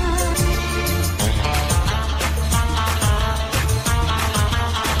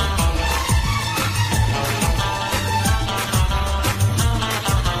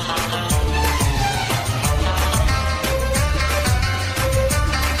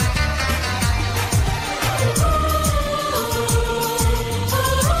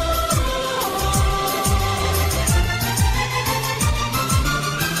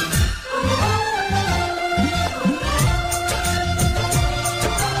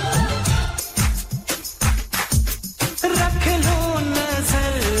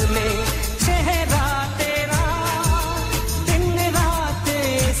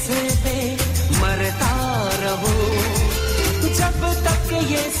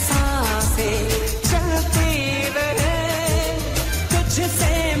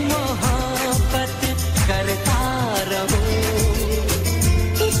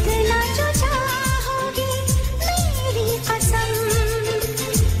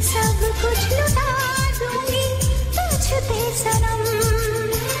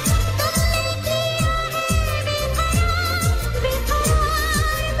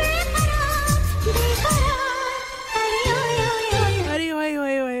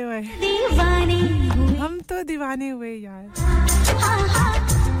तो दीवाने हुए यार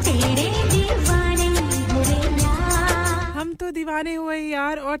तेरे दीवाने हुए यार हम तो दीवाने हुए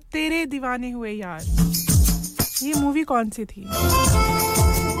यार और तेरे दीवाने हुए यार ये मूवी कौन सी थी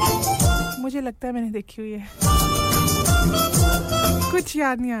मुझे लगता है मैंने देखी हुई है कुछ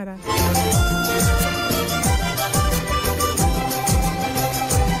याद नहीं आ रहा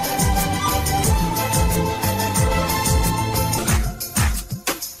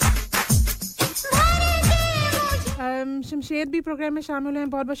शमशेद भी प्रोग्राम में शामिल हैं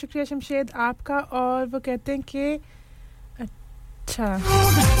बहुत-बहुत शुक्रिया शमशेद आपका और वो कहते हैं कि अच्छा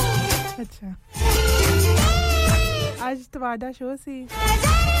आज तवादा शो सी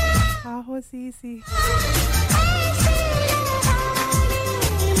आहो सी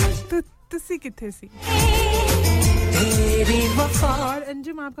तुसी किथे सी तेरी वफा और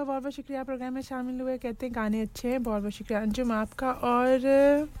अंजुम आपका बहुत-बहुत शुक्रिया प्रोग्राम में शामिल हुए कहते हैं गाने अच्छे हैं बहुत-बहुत शुक्रिया अंजुम आपका और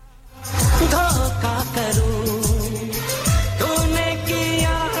धोखा करूं तूने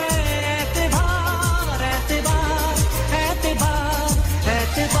किया है एतबार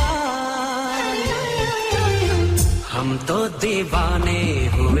हम तो दीवाने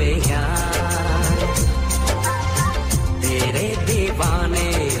हुए यार तेरे दीवाने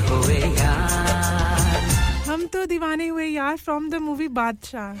हुए यार हम तो दीवाने हुए यार फ्रॉम द मूवी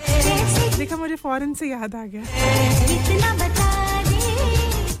बादशाह देखा मुझे फौरन से याद आ गया कितना बता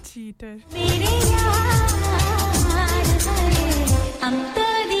चीटर मेरे यार हम तो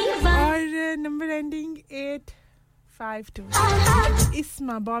दीवाने और नंबर एंडिंग 852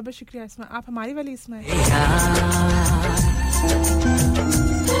 इस्मा बहुत शुक्रिया इस्मा आप हमारी वाली इस्मा है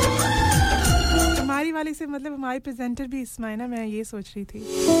हमारी वाली से मतलब हमारी प्रेजेंटर भी इस्मा है ना मैं ये सोच रही थी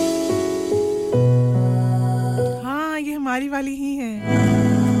हाँ ये हमारी वाली ही है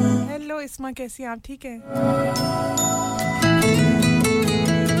हेलो इस्मा कैसी आप ठीक है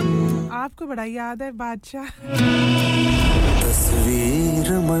आपको बड़ा याद है बादशाह तस्वीर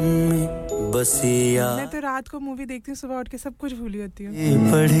मन में बसिया मैं तो रात को मूवी देखती हूँ सुबह उठ के सब कुछ भूली होती हूँ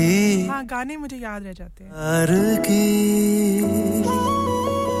पढ़ी हाँ गाने मुझे याद रह जाते हैं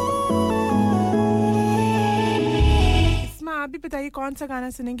इसमें आप भी बताइए कौन सा गाना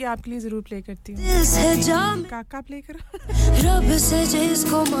सुनेंगे आपके लिए जरूर प्ले करती हूँ काका प्ले करो रब से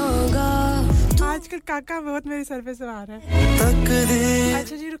जिसको मांगा आजकल काका बहुत मेरे सर पे सवार है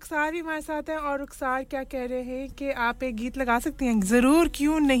अच्छा जी रुखसार भी हमारे साथ है और रुखसार क्या कह रहे हैं कि आप एक गीत लगा सकती हैं जरूर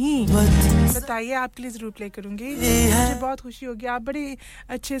क्यों नहीं बताइए आपके लिए जरूर प्ले करूंगी मुझे बहुत खुशी होगी आप बड़े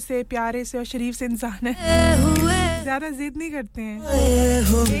अच्छे से प्यारे से और शरीफ से इंसान हैं ज्यादा जिद नहीं करते हैं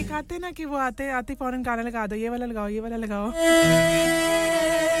एक आते ना कि वो आते फौरन गाना लगा दो ये वाला लगाओ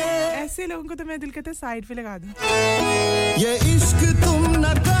ऐसे लोगों को तो मैं दिल कहता साइड पे लगा दूं ये इश्क तुम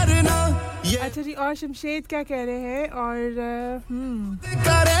न करना अच्छा जी और शमशेद क्या कह रहे हैं और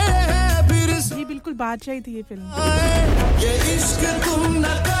ये बिल्कुल बादशाह ही थी ये फिल्म ये इश्क तुम न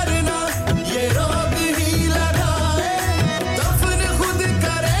करना ये रोग ही लगाए दफन खुद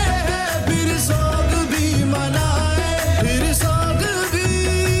करे फिर सोग भी मनाए फिर सोग भी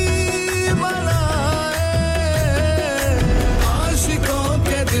मनाए आशिकों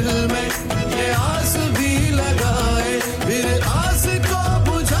के दिल में ये आस भी लगाए फिर आस को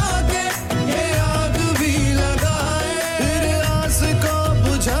बुझा के ये आग भी लगाए फिर आस को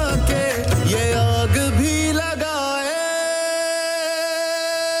बुझा के ये आग भी लगाए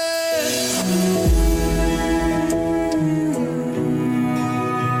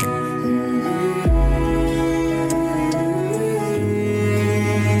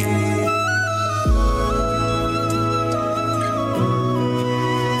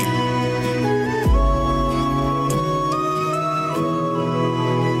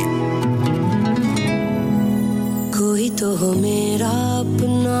कोई तो हो मेरा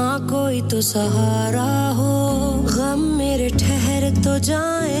अपना कोई तो सहारा हो गम मेरे ठहर तो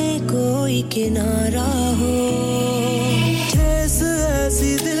जाए कोई किनारा हो ठेस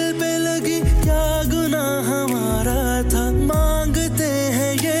ऐसी दिल पे लगी क्या गुनाह हमारा था मांगते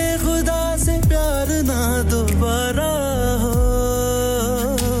हैं ये खुदा से प्यार ना दोबारा हो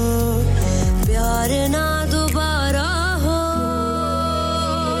प्यार ना दोबारा हो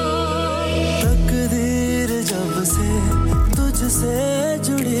तकदीर जब से तुझसे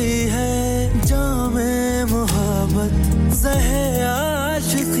जुड़ी है जामे मोहब्बत ज़हे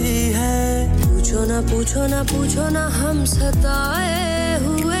आशिकी है पूछो ना हम सताए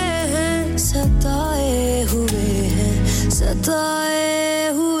हुए हैं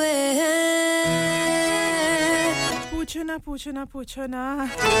पूछो ना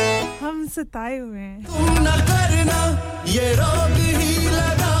हम सताए हुए हैं तुम न करना ये रोग ही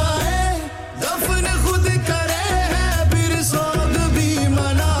लगाए दफन खुद करे फिर सोग भी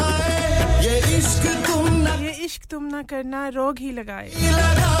मनाए ये इश्क तुम न तुम ना करना रोग ही लगाए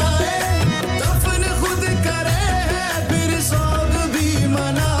दफन खुद करे फिर सोग भी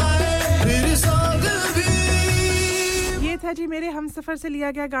मनाए फिर सोग भी ये था जी मेरे हमसफर से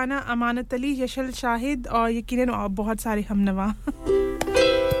लिया गया गाना अमानत अली यशल शाहिद और यकीनन बहुत सारे हमनवा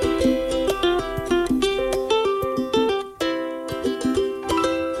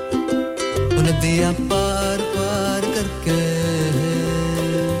नदियां पार पार करके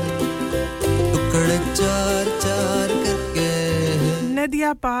टुकड़े चार चार करके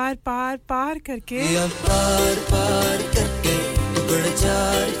नदियां पार पार पार करके नदियां पार पार करके टुकड़े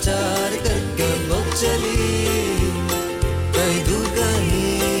चार चार करके वो चली कहीं दूर कहीं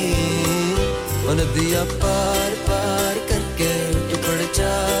नदियां पार पार करके टुकड़े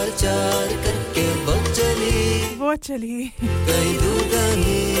चार चार करके वो चली कहीं दूर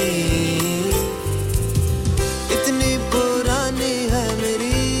कहीं इतनी पुरानी है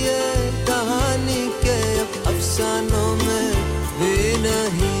मेरी ये कहानी के अफसानों में भी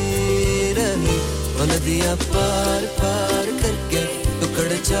नहीं रही नदियां पार पार करके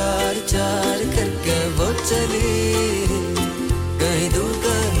टुकड़े चार चार करके वो चली कहीं दूर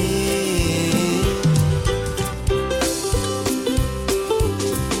कहीं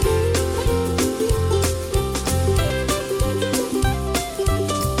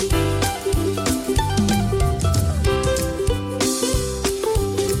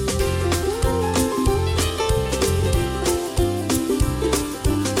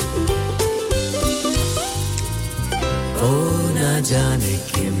जाने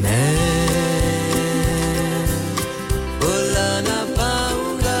कि मैं भुला ना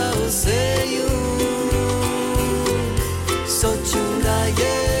पाऊंगा उसे यूं सोचूंगा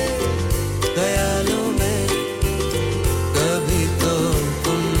ये ख्यालों में कभी तो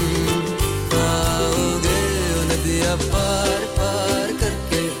तुम आओगे नदियां पार पार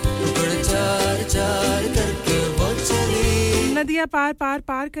करके टुकड़े चार चार करके वो चली नदियां पार पार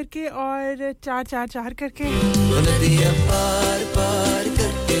पार करके और चार चार चार करके नदियां पार पार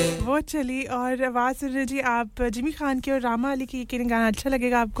करके वो चली और आवाज सुन रहे जी आप जिमी खान की और रामा अली की यकीनन गाना अच्छा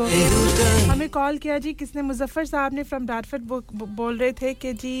लगेगा आपको हमें कॉल किया जी किसने मुजफ्फर साहब ने फ्रॉम ब्रैडफोर्ड बोल रहे थे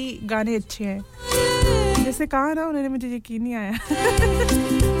कि जी गाने अच्छे हैं जैसे कहा ना उन्होंने मुझे यकीन नहीं आया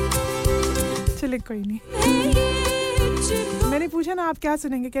चले कोई नहीं मैंने पूछा ना आप क्या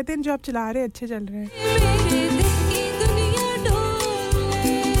सुनेंगे कहते हैं जो आप चला रहे अच्छे चल रहे हैं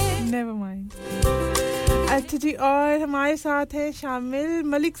नेवर माइंड अच्छा जी और हमारे साथ है शामिल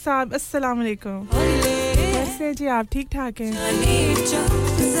मलिक साहब अस्सलाम वालेकुम कैसे हैं जी आप ठीक ठाक हैं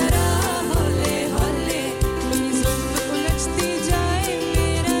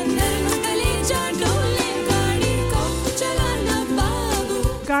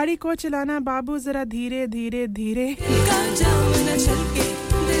गाड़ी को चलाना बाबू जरा धीरे धीरे धीरे दिल का जाम न छलके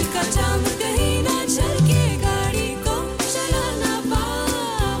दिल का जाम कहीं ना छलके गाड़ी को चलाना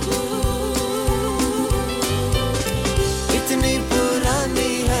बाबू इतनी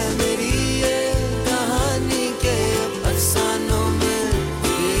पुरानी है मेरी ये कहानी के अफसानों में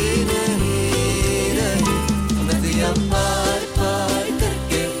भी नहीं रही नदियां पार पार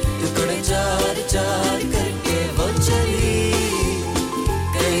करके टुकड़े चार चार करके वो चली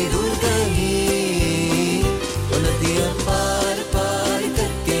पार पार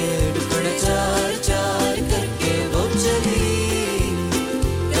करके टुकड़े चार चार करके वो चली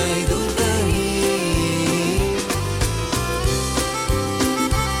कहीं दूर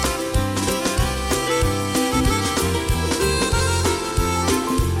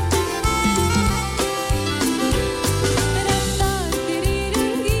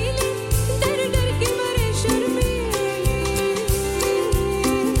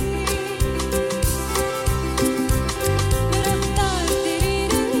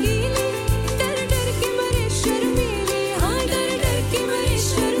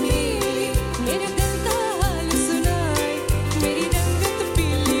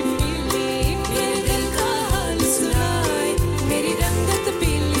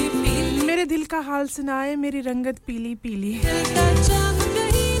हाल सुनाए मेरी रंगत पीली पीली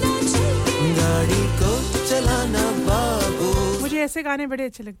गाड़ी को चलाना बाबू मुझे ऐसे गाने बड़े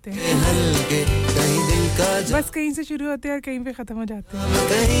अच्छे लगते हैं कहीं दिल का बस कहीं से शुरू होते हैं और कहीं पे खत्म हो जाते हैं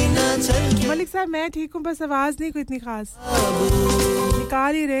कहीं ना चल मलिक साहब मैं ठीक हूँ बस आवाज नहीं कोई इतनी खास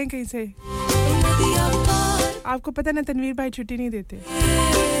निकाल ही रहे हैं कहीं से आपको पता ना तनवीर भाई छुट्टी नहीं देते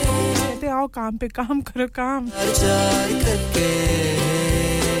कहते आओ काम पे काम करो काम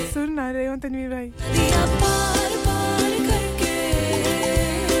सुन ना रहे हो तनवीर भाई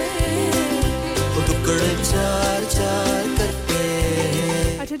टुकड़े चार चार करके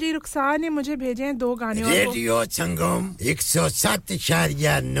अच्छा जी जी रुखसार ने मुझे भेजे हैं 2 गाने और रेडियो संगम 107.9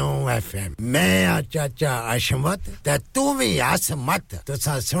 FM मैं चाचा अशमत ते तू भी असमत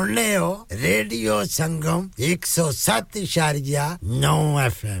तुसा सुन ले हो रेडियो संगम 107.9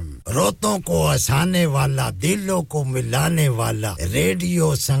 FM रोतों को हंसाने वाला दिलों को मिलाने वाला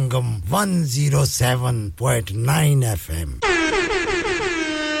radio Sangam 107.9 FM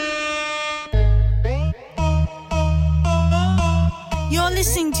You're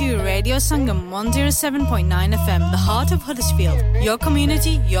listening to Radio Sangam 107.9 FM, the heart of Huddersfield. Your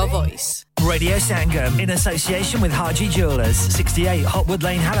community, your voice. Radio Sangam, in association with Haji Jewellers, 68 Hotwood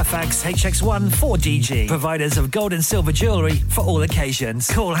Lane, Halifax, HX1 4DG. Providers of gold and silver jewellery for all occasions.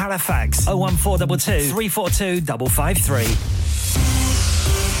 Call Halifax 01422 342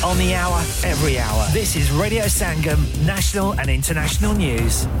 553. On the hour, every hour. This is Radio Sangam, national and international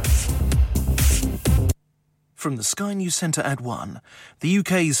news. From the Sky News Centre at 1. The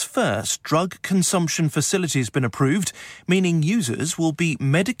UK's first drug consumption facility has been approved, meaning users will be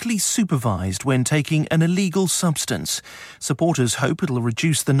medically supervised when taking an illegal substance. Supporters hope it'll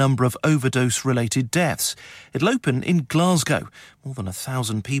reduce the number of overdose-related deaths. It'll open in Glasgow. More than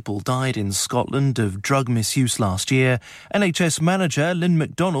 1,000 people died in Scotland of drug misuse last year. NHS manager Lynn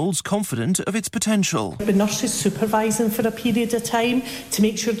McDonald's confident of its potential. The nurses supervising for a period of time to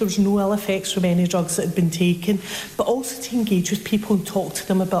make sure there was no ill effects from any drugs that had been taken, but also to engage with people and talk to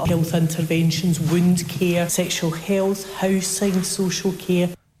them about health interventions, wound care, sexual health, housing, social care.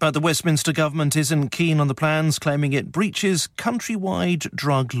 But the Westminster government isn't keen on the plans, claiming it breaches countrywide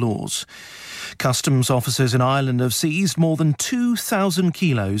drug laws. Customs officers in Ireland have seized more than 2,000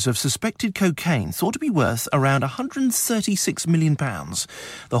 kilos of suspected cocaine, thought to be worth around £136 million.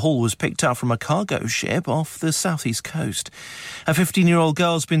 The haul was picked up from a cargo ship off the southeast coast. A 15-year-old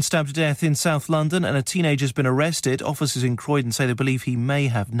girl's been stabbed to death in South London and a teenager's been arrested. Officers in Croydon say they believe he may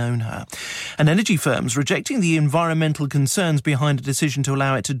have known her. And energy firms rejecting the environmental concerns behind a decision to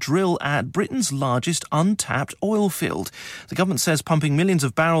allow it to drill at Britain's largest untapped oil field. The government says pumping millions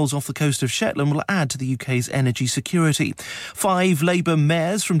of barrels off the coast of Shetland will add to the UK's energy security. 5 Labour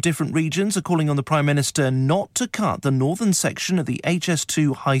mayors from different regions are calling on the Prime Minister not to cut the northern section of the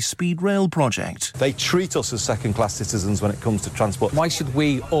HS2 high-speed rail project. They treat us as second-class citizens when it comes to transport. Why should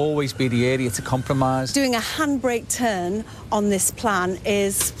we always be the area to compromise? Doing a handbrake turn on this plan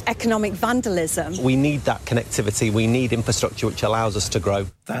is economic vandalism. We need that connectivity. We need infrastructure which allows us to grow.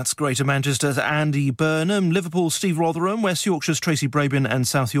 That's Greater Manchester's Andy Burnham, Liverpool's Steve Rotherham, West Yorkshire's Tracy Brabin and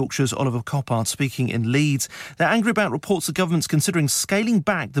South Yorkshire's Oliver Coppard speaking in Leeds. They're angry about reports the government's considering scaling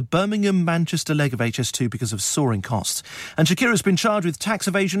back the Birmingham-Manchester leg of HS2 because of soaring costs. And Shakira's been charged with tax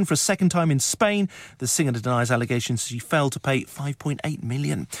evasion for a second time in Spain. The singer denies allegations she failed to pay $5.8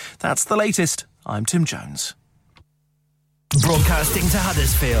 million. That's the latest. I'm Tim Jones. Broadcasting to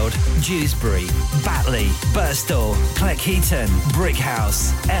Huddersfield, Dewsbury, Batley, Birstall, Cleckheaton,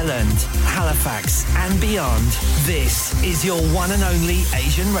 Brickhouse, Elland, Halifax and beyond. This is your one and only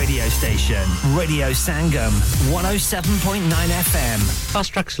Asian radio station. Radio Sangam, 107.9 FM.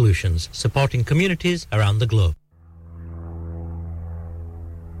 Fast Track Solutions, supporting communities around the globe.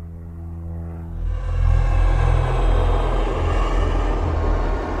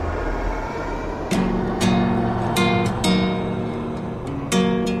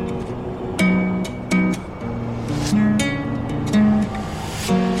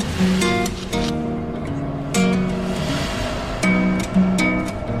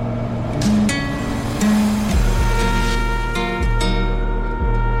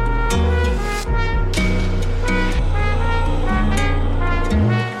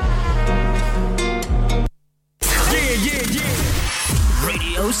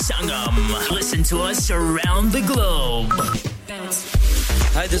 To us around the globe.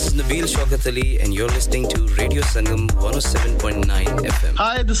 Hi, this is Nabil Shaukat Ali and you're listening to Radio Sangam 107.9 FM.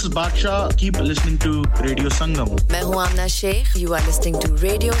 Hi, this is Baksha. Keep listening to Radio Sangam. मैं हूँ आमना Sheikh. You are listening to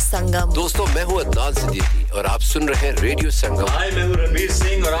Radio Sangam. दोस्तों मैं हूँ अदनान सिद्दीकी और आप सुन रहे हैं रेडियो संगम. Hi, मैं हूँ रणबीर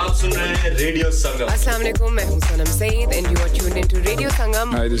सिंह और आप सुन रहे हैं रेडियो संगम. अस्सलाम वालेकुम, मैं हूँ सनम Saeed and you are tuned into Radio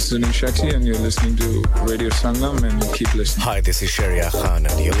Sangam. Hi, this is Zunin Shakti and you're listening to Radio Sangam and keep listening. Hi, this is Sharia Khan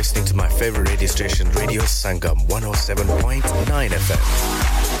and you're listening to my favorite radio station, Radio Sangam 107.9 FM.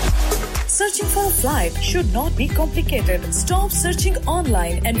 Searching for a flight should not be complicated. Stop searching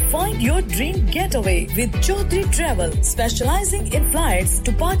online and find your dream getaway with Chaudhary Travel, specializing in flights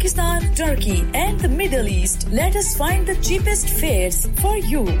to Pakistan, Turkey, and the Middle East. Let us find the cheapest fares for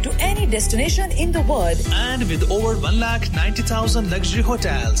you to any destination in the world. And with over 1,90,000 luxury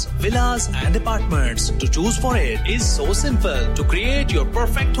hotels, villas, and apartments to choose for, it is so simple to create your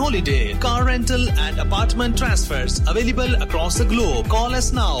perfect holiday. Car rental and apartment transfers available across the globe. Call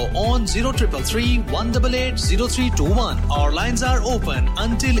us now on 0333 188 0321. Our lines are open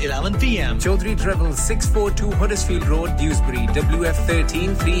until 11 p.m. Chaudhary Travel, 642 Huddersfield Road, Dewsbury,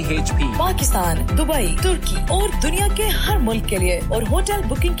 WF13 3HP. Pakistan, Dubai, तुर्की और दुनिया के हर मुल्क के लिए और hotel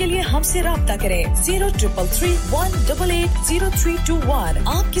booking के लिए हमसे राब्ता करें 0333 188 0321.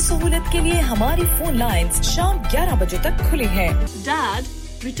 आपकी सहूलियत के लिए हमारी फोन लाइंस शाम 11 बजे तक खुली हैं. डैड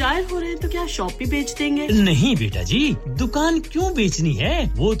रिटायर हो रहे हैं तो क्या शॉप भी बेच देंगे? नहीं बेटा जी, दुकान क्यों बेचनी है?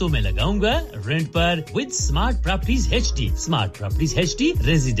 वो तो मैं लगाऊंगा रेंट पर with smart properties HD. Smart properties HD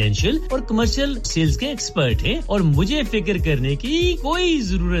residential और कमर्शियल सेल्स के एक्सपर्ट हैं और मुझे फिक्र करने की कोई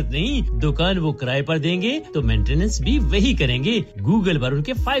जरूरत नहीं. दुकान वो किराए पर देंगे तो मेंटेनेंस भी वही करेंगे. गूगल पर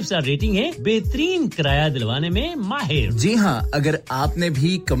उनके 5 स्टार रेटिंग है. बेहतरीन किराया दिलवाने में माहिर. जी हां, अगर आपने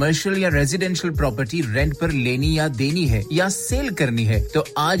भी कमर्शियल या रेजिडेंशियल प्रॉपर्टी रेंट पर लेनी या देनी है या सेल करनी है तो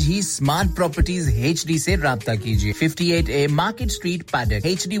आज ही स्मार्ट प्रॉपर्टीज एचडी से राब्ता कीजिए. 58A market street, paddock,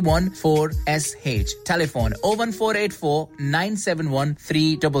 HD14SH. Telephone 01484 971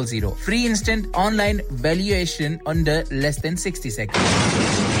 300. Free instant online valuation under less than 60 seconds.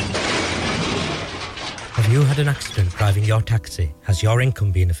 Have you had an accident driving your taxi? Has your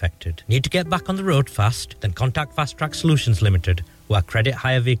income been affected? Need to get back on the road fast? Then contact Fast Track Solutions Limited, who are credit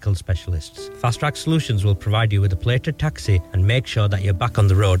hire vehicle specialists. Fast Track Solutions will provide you with a plated taxi and make sure that you're back on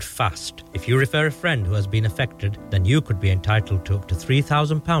the road fast. If you refer a friend who has been affected, then you could be entitled to up to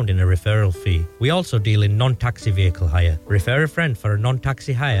 £3,000 in a referral fee. We also deal in non-taxi vehicle hire. Refer a friend for a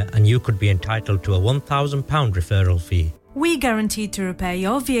non-taxi hire and you could be entitled to a £1,000 referral fee. We guarantee to repair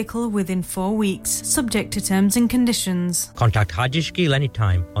your vehicle within 4 weeks, subject to terms and conditions. Contact Haji Shkil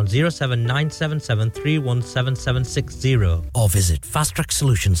anytime on 07977317760 or visit Fast Track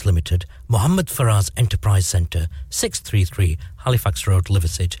Solutions Limited, Mohammed Faraz Enterprise Centre, 633 Halifax Road,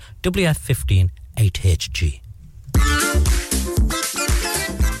 Liversedge, WF15 8HG.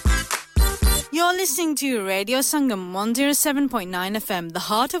 You're listening to Radio Sangam 107.9 FM, the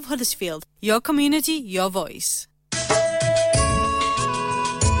heart of Huddersfield. Your community, your voice.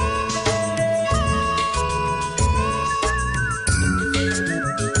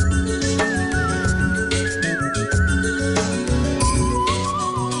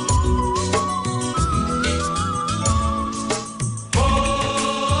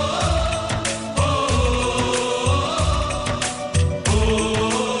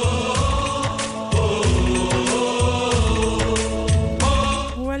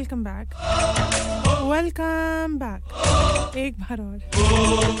 Welcome back. एक बार और.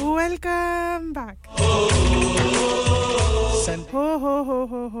 Welcome back. हो.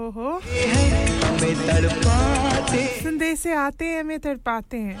 हमें तड़पाते. संदेश से आते हैं, हमें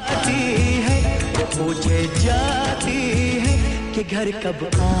तड़पाते हैं. पूछे जाती है कि घर कब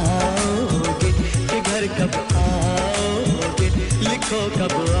आओगे, कि घर कब आओगे, लिखो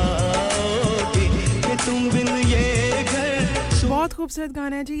कब आओगे, कि तुम बिन ये घर. बहुत खूबसूरत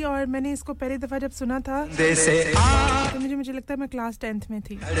गाना है जी और मैंने इसको पहली दफा जब सुना था तो मुझे लगता है मैं क्लास 10th में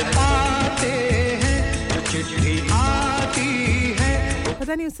थी.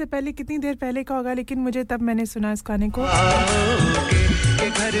 पता नहीं उससे पहले कितनी देर पहले का होगा लेकिन मुझे तब मैंने सुना इस गाने को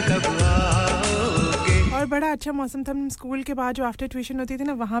और बड़ा अच्छा मौसम था. हम स्कूल के बाद जो आफ्टर ट्यूशन होती थी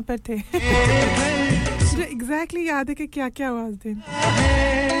ना वहां पर थे. मुझे एग्जैक्टली याद है कि क्या हुआ उस दिन.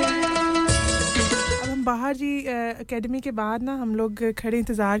 हम बाहर जी एकेडमी के बाद ना हम लोग खड़े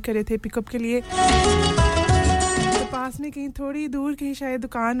इंतजार कर रहे थे पिकअप के लिए. तो पास में कहीं थोड़ी दूर कहीं शायद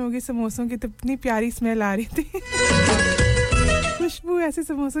दुकान होगी समोसों की. तो इतनी प्यारी स्मेल आ रही थी. खुशबू ऐसे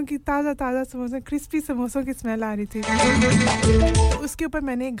समोसों की, ताज़ा समोसे, क्रिस्पी समोसों की स्मेल आ रही थी. तो उसके ऊपर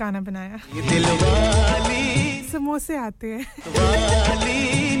मैंने एक गाना बनाया. समोसे आते हैं. ने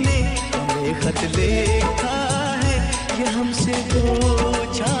हमें खत लिखा है ये हमसे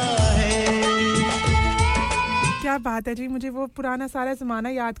पूछा है. क्या बात है जी. मुझे वो पुराना सारा ज़माना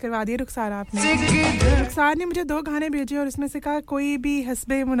याद करवा दिया रुखसार आपने. रुखसार ने मुझे 2 गाने भेजे और उसमें से कहा कोई भी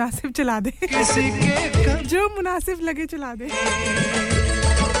हस्बे मुनासिब चला दे. जो मुनासिब लगे चला दे.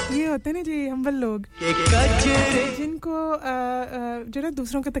 ये होते ना जी हम्बल लोग जिनको जो ना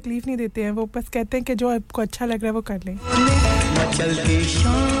दूसरों को तकलीफ नहीं देते हैं. वो बस कहते हैं कि जो आपको अच्छा लग रहा है वो कर लें.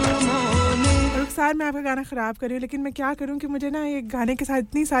 अक्सर मैं आपका गाना खराब कर रही हूं लेकिन मैं क्या करूं कि मुझे ना ये गाने के साथ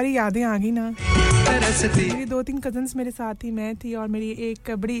इतनी सारी यादें आ गई ना मेरी 2-3 कजन्स मेरे साथ थी मैं थी और मेरी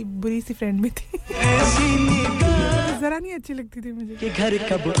एक बड़ी बुरी सी फ्रेंड भी थी जरा नहीं अच्छी लगती थी मुझे कि घर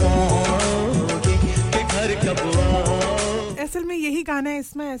कब आओगे कि घर कब आओगे असल में यही गाना है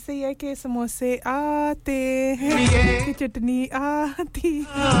इसमें ऐसे ही है कि समोसे आते हैं कि चटनी आती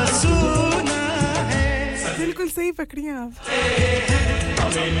सुना है बिल्कुल सही पकड़ी हैं आप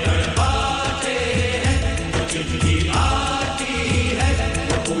चिट्ठी आती है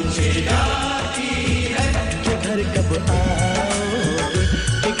पूछे जाती है कि घर कब आओगे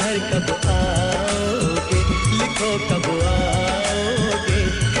कि घर कब आओगे लिखो कब आओगे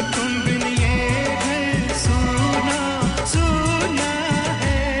कि तुम बिन ये घर सुना सुना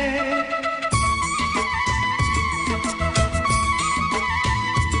है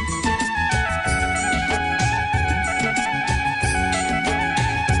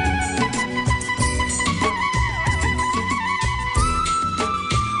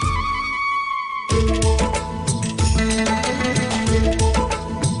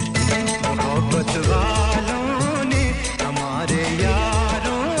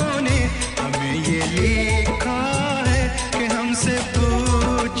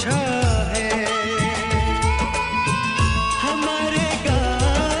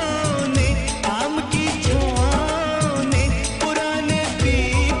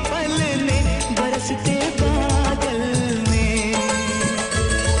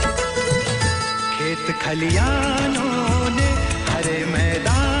खलियानों ने हरे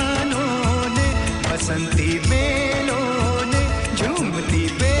मैदानों ने बसंती बेलों ने झूमती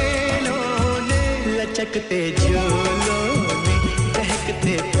बेलों ने लचकते झूलों ने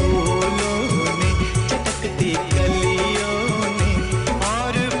दहकते फूलों ने चटकती कलियों ने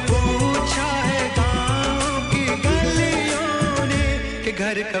और पूछा है गाँव की गलियों ने कि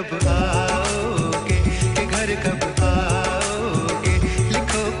घर कब आओगे कि घर कब आओगे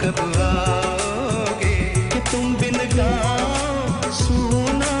लिखो कब आओगे तुम बिन गाँव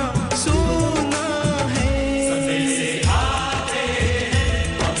सुना सुना है संदेशे आते हैं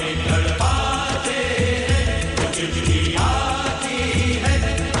हमें तड़पाते हैं वो चिट्ठी आती है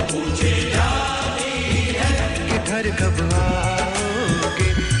पूछे जाती है कि घर कब आओगे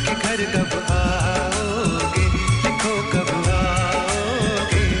कि घर कब आओगे लिखो कब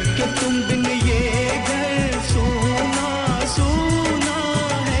आओगे कि तुम बिन ये घर सुना सुना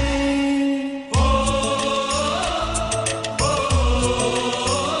है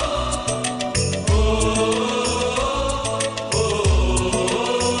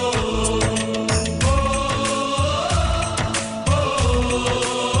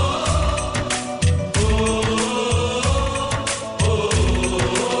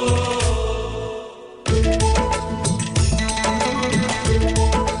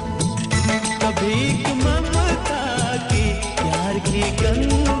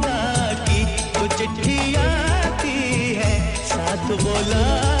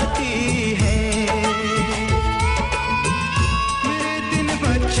बुलाती है मेरे दिन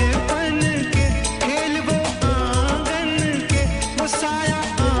बचपन के खेल वो आंगन के वो साया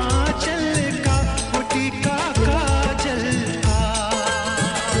आंचल का वो टीका काजल का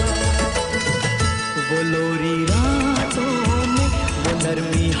वो लोरी रातों में वो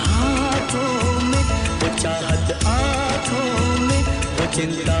नरमी हाथों में वो चाहत आँखों में वो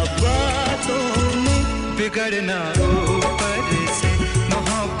चिंता बातों में बिगड़ना ऊपर से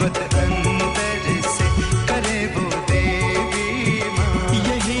मोहब्बत अंदर से करे वो देवी माँ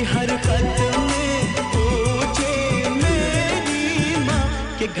यही हर खत में पूछे मेरी माँ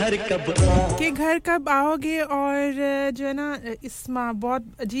कि घर कब आओगे और जो है ना इस माँ बहुत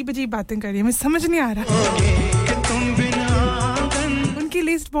अजीब अजीब बातें कर रही है मुझे समझ नहीं आ रहा कि तुम बिना उनकी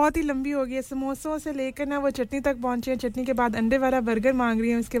लिस्ट बहुत ही लंबी हो गई है समोसों से लेकर ना वो चटनी तक पहुंची है चटनी के बाद अंडे वाला बर्गर मांग रही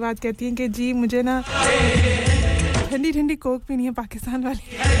है उसके बाद कहती हैं कि जी मुझे ना ठंडी ठंडी कोक पीनी है पाकिस्तान वाली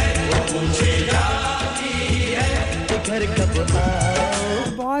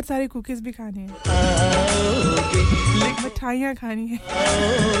बहुत सारे कुकीज भी खाने हैं मिठाइयाँ खानी है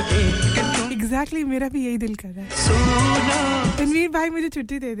एग्जैक्टली मेरा भी यही दिल कर रहा है तनवीर भाई मुझे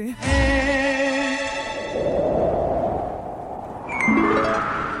छुट्टी दे दे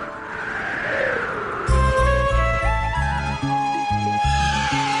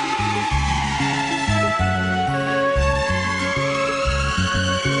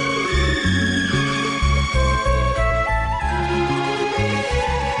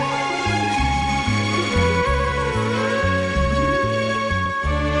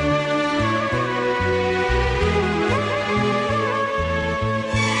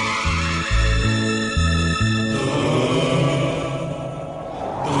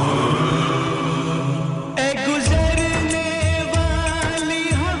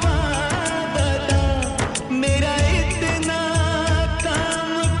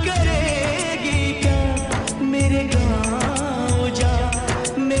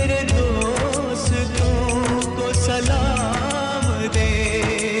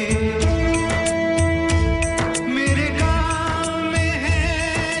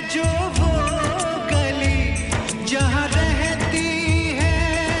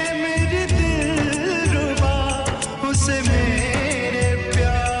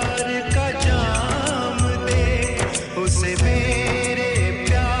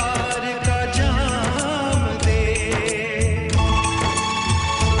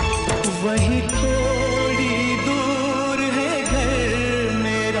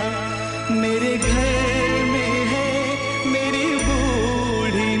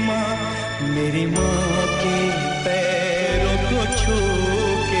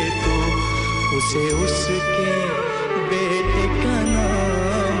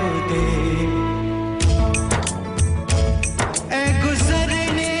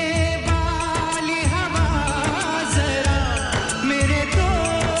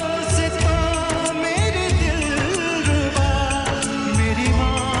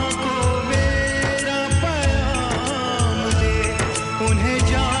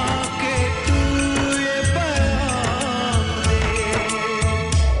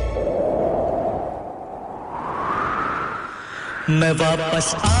मैं वापस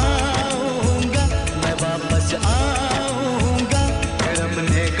आऊंगा फिर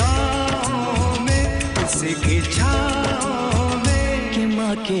अपने गाँव में उसी की छाँव में कि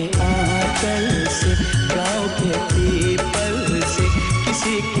माँ के आंचल से गाँव के पीपल से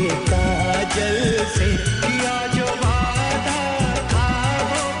किसी के काजल से किया जो वादा था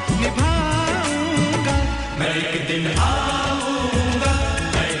वो निभाऊंगा मैं एक दिन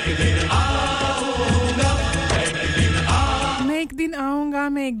आऊंगा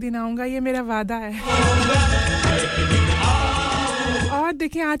मैं एक दिन आऊंगा ये मेरा वादा है और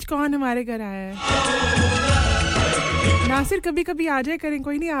देखिए आज कौन हमारे घर आया है नासिर कभी-कभी आ जाए करें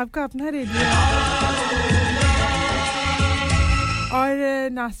कोई नहीं आपका अपना रेडियो और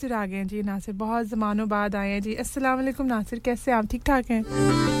नासिर आ गए हैं जी नासिर बहुत ज़मानों बाद आए हैं जी अस्सलाम वालेकुम नासिर कैसे आप ठीक ठाक हैं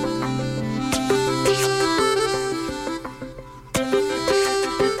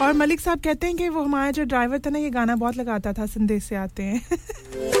और मलिक साहब कहते हैं कि वो हमारा जो ड्राइवर था ना ये गाना बहुत लगाता था संदेश से आते हैं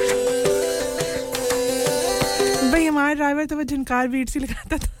भाई हमारा ड्राइवर तो वो झनकार बीट से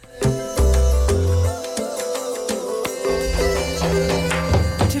लगाता था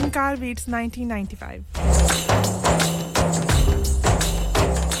झनकार बीट्स 1995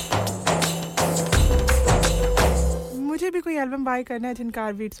 मुझे भी कोई एल्बम बाय करना है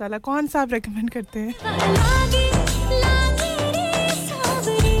झनकार बीट्स वाला कौन सा आप रेकमेंड करते हैं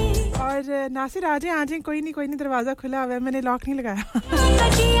और नासिर आ जाए कोई नहीं दरवाजा खुला हुआ है मैंने लॉक नहीं लगाया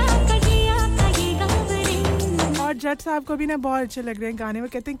और जज साहब को भी ना बहुत अच्छे लग रहे हैं गाने वो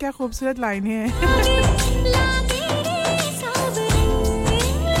कहते हैं क्या खूबसूरत लाइनें हैं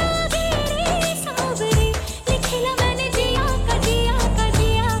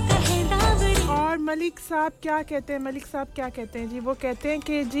और मलिक साहब क्या कहते हैं जी वो कहते हैं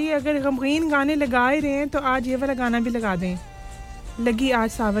कि जी अगर गमगीन गाने लगा ही रहे हैं तो आज ये वाला गाना भी लगा दें लगी आज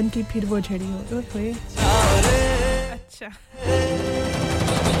सावन की फिर वो झड़ी हो ओए अच्छा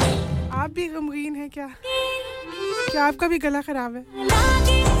आप भी गमगीन हैं क्या आपका भी गला खराब है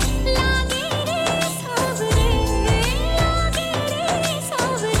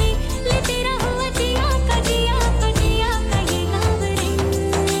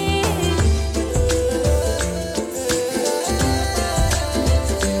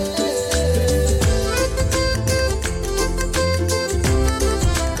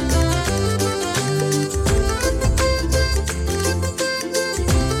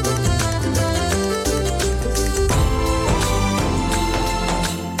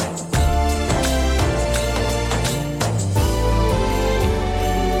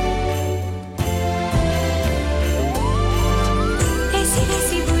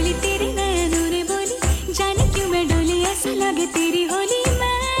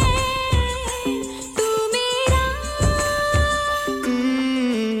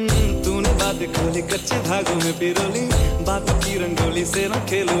कच्चे धागों में पिरोली बातों की रंगोली से ना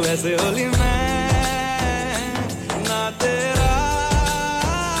खेलूं ऐसे होली मैं ना तेरा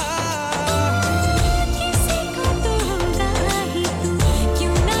किसी का तो होगा ही तू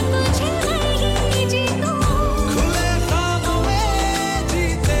क्यों ना मुझे ही जी तू खुले ख्वाबों में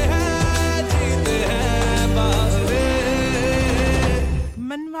जीते हैं बाहरे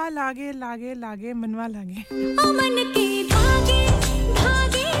मनवा लागे मनवा लागे ओ मन के धागे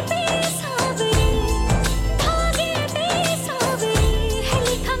धागे पे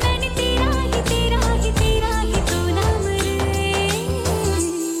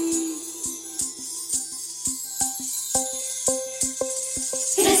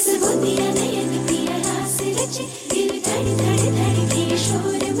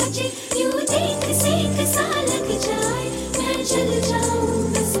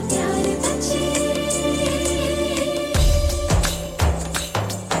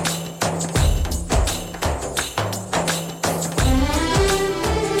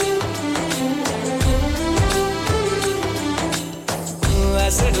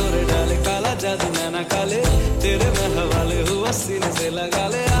सीने से लगा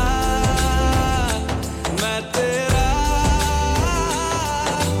ले मैं तेरा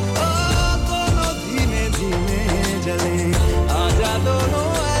दोनों धीमे धीमे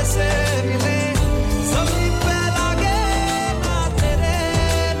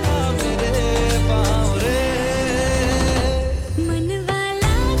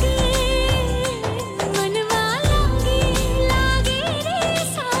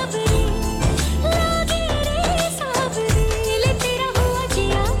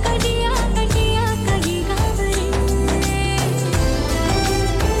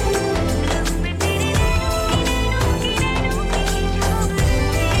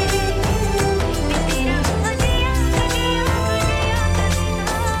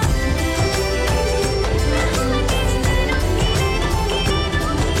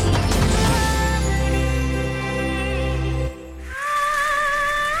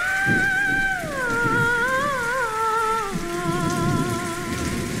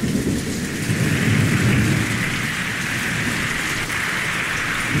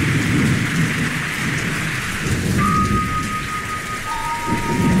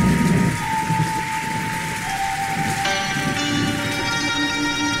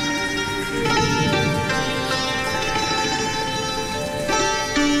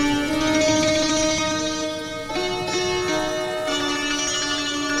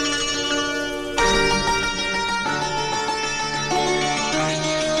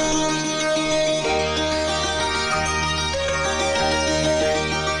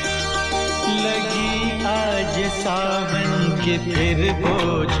सावन की फिर वो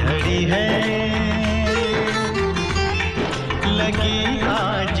झड़ी है लगी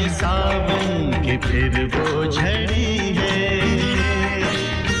आज सावन की फिर वो झड़ी है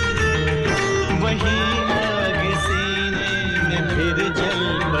वही आग सीने में फिर जल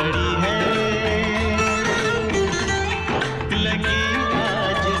पड़ी है लगी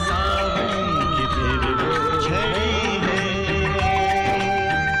आज सावन की फिर वो झड़ी है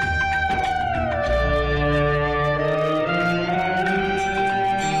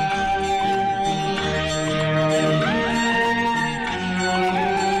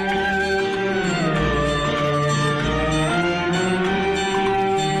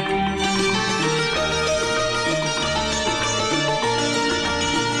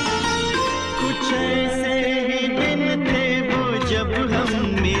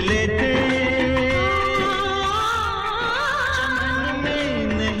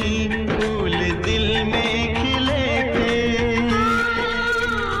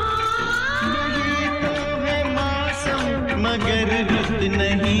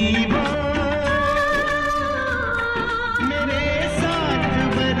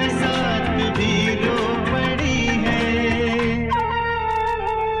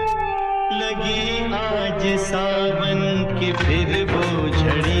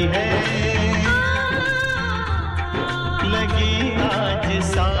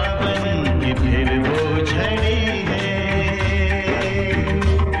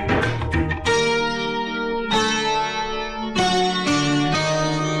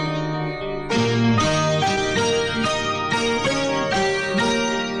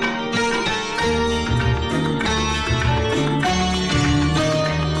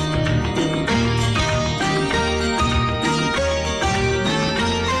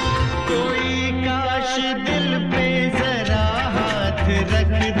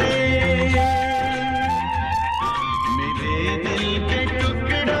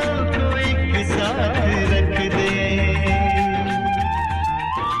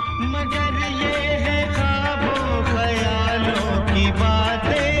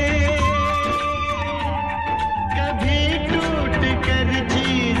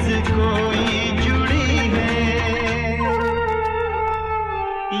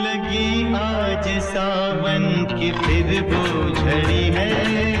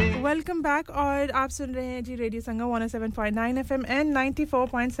वेलकम बैक और आप सुन रहे हैं जी radio Sangam 107.9 FM and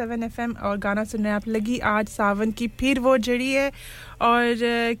 94.7 FM और गाना सुन रहे हैं आप लगी आज सावन की फिर वो जड़ी है और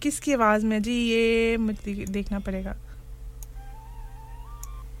किसकी आवाज में जी ये मुझे देखना पड़ेगा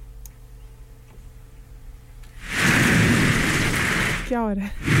क्या हो रहा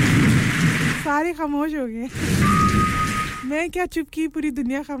है सारे खामोश हो गए मैं क्या चुप की पूरी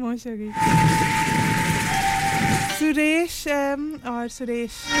दुनिया खामोश हो गई सुरेश और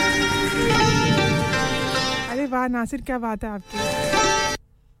सुरेश अरे वाह नासिर क्या बात है आपकी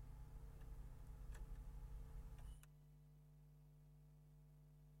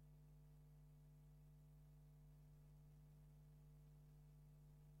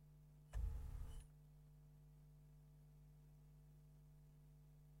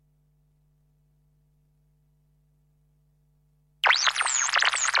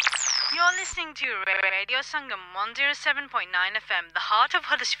Listening to Radio Sangam 107.9 FM, the heart of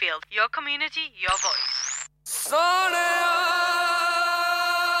Huddersfield. Your community, your voice.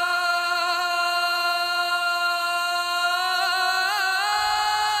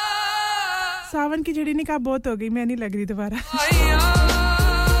 सावन की जड़ी निकाह बहुत हो गई मैं नहीं लग रही दोबारा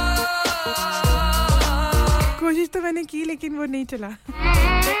कोशिश तो मैंने की लेकिन वो नहीं चला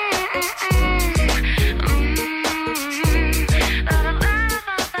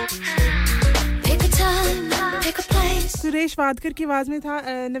सुरेश वादकर की आवाज में था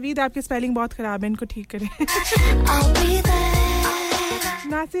नवीद आपकी स्पेलिंग बहुत खराब है इनको ठीक करें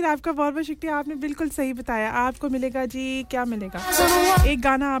नासिर आपका बहुत-बहुत शुक्रिया आपने बिल्कुल सही बताया आपको मिलेगा जी क्या मिलेगा एक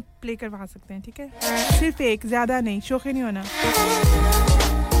गाना आप प्ले करवा सकते हैं ठीक है सिर्फ एक ज्यादा नहीं शोखे नहीं होना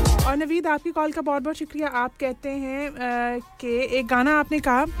और नवीद आपकी कॉल का बहुत-बहुत शुक्रिया आप कहते हैं कि एक गाना आपने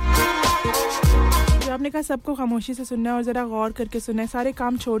कहा जो आपने कहा सबको खामोशी से सुनना है और जरा गौर करके सुनना है सारे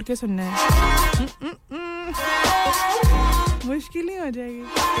काम छोड़ के सुनना है मुश्किल ही हो जाएगी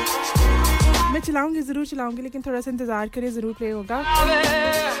मैं चलाऊंगी जरूर चलाऊंगी लेकिन थोड़ा सा इंतजार करिए जरूर प्ले होगा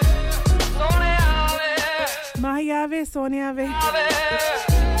माहियावे सोनियावे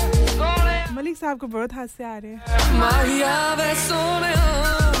मलिक साहब को बहुत हास्य आ रहे हैं माहियावे सोनिया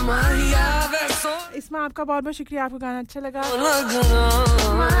माहियावे सो इसमें आपका बहुत-बहुत शुक्रिया आपको गाना अच्छा लगा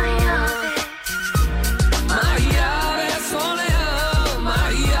माहियावे सोनिया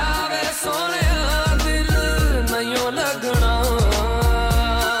माहियावे सोनिया दिल नहीं लगना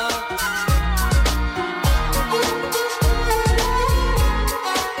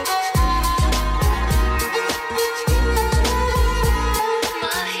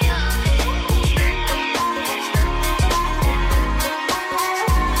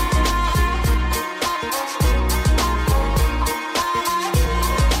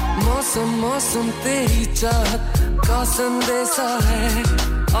चाहत का संदेशा है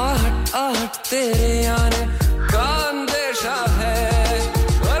आहट आहट तेरे आने का अंदेशा है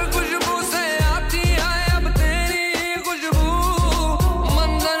हर खुशबू से आती है अब तेरी खुशबू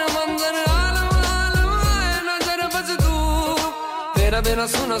मंजर मंजर आलम आलम है नजर बस तू तेरा बिना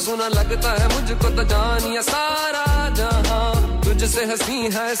सुना सुना लगता है मुझको तो जान ये सारा जहां तुझसे हंसी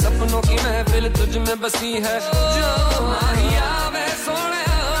है सपनों की महफिल तुझ में बसी है जो माहिया वे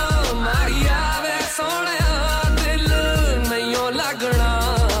सोनिया दिल नहीं लगना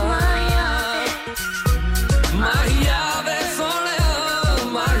माहिया वे सोनिया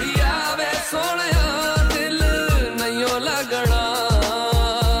दिल नहीं लगना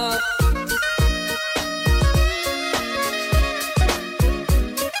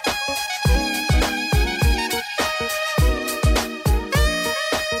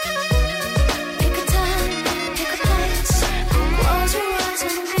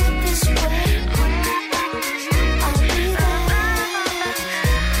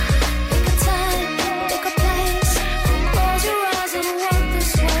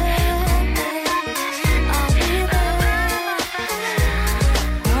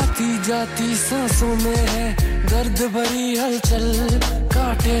जाती सांसों में है दर्द भरी हलचल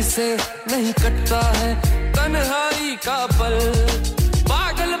कांटे से नहीं कटता है तन्हाई का पल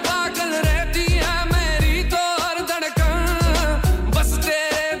पागल पागल रहती है मेरी तो हर धड़कन बस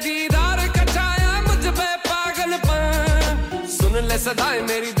तेरे दीदार का छाया मुझ पे पागलपन सुन ले सदाएं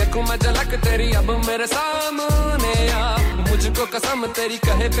मेरी देखूं मैं झलक तेरी अब मेरे सामने आ मुझको कसम तेरी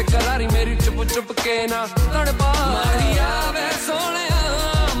कहे पे करारी मेरी चुप चुप के ना तड़पा माहिया वे सोनिया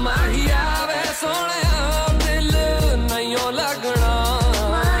दिल नहीं लगना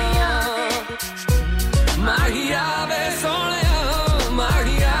माहिया वे सोनिया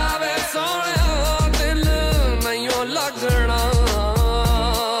दिल नहीं लगना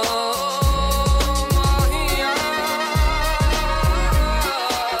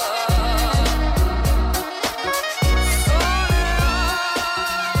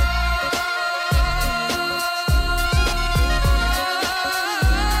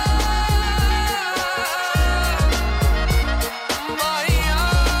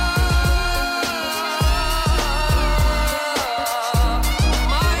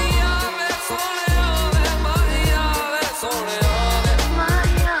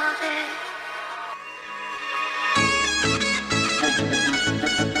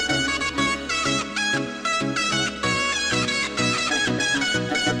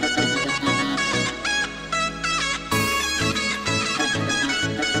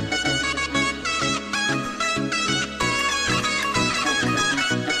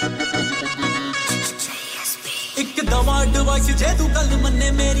डिवाइस जे तू गल मन्ने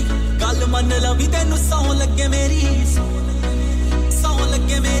मेरी गल मन लवी तेनु सौ लगे मेरी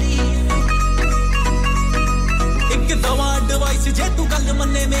एक दवा डिवाइस जे तू गल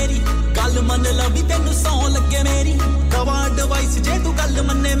मन्ने मेरी गल मन लवी तेनु सौ लगे मेरी दवा डिवाइस जे तू गल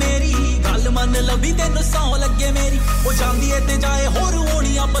मन्ने मेरी गल मन लवी तेनु सौ लगे मेरी ओ जांदी ए ते जाए होर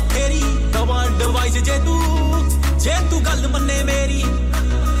होणियां बथेरी दवा डिवाइस जे तू गल मन्ने मेरी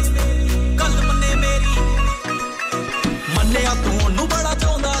ਮੰਨਿਆ ਤੂੰ ਉਹਨੂੰ ਬੜਾ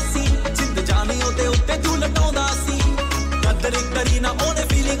ਚਾਹੁੰਦਾ ਸੀ ਜਿੰਦ ਜਾਨੀ ਉਹਦੇ ਉੱਤੇ ਤੂੰ ਲਟਾਉਂਦਾ ਸੀ ਕਦਰ ਕਰੀ ਨਾ ਉਹਨੇ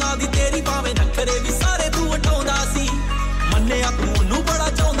ਫੀਲਿੰਗਾਂ ਦੀ ਤੇਰੀ ਭਾਵੇਂ ਨਖਰੇ ਵੀ ਸਾਰੇ ਤੂੰ ਉਠਾਉਂਦਾ ਸੀ ਮੰਨਿਆ ਤੂੰ ਉਹਨੂੰ ਬੜਾ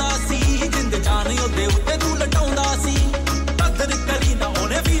ਚਾਹੁੰਦਾ ਸੀ ਜਿੰਦ ਜਾਨੀ ਉਹਦੇ ਉੱਤੇ ਤੂੰ ਲਟਾਉਂਦਾ ਸੀ ਕਦਰ ਕਰੀ ਨਾ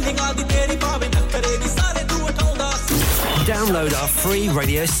ਉਹਨੇ ਫੀਲਿੰਗਾਂ ਦੀ ਤੇਰੀ ਭਾਵੇਂ ਨਖਰੇ ਵੀ ਸਾਰੇ ਤੂੰ ਉਠਾਉਂਦਾ ਸੀ Download our free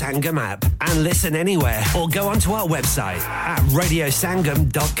Radio Sangam app and listen anywhere or go onto our website at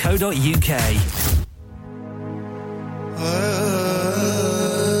radiosangam.co.uk.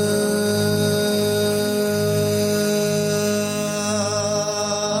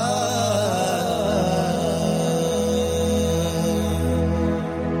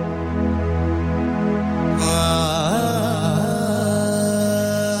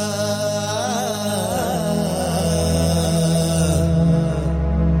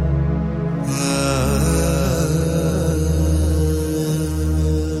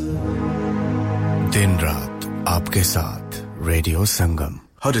 Radio Sangam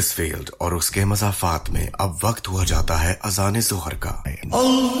Huddersfield और उसके मज़ाफ़ात में अब वक्त हुआ जाता है अज़ान ज़ुहर का अल्लाहु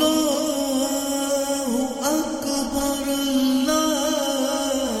अकबर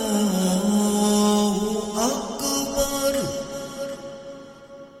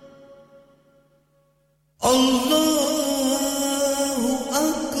अल्लाहु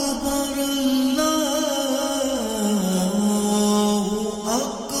Akbar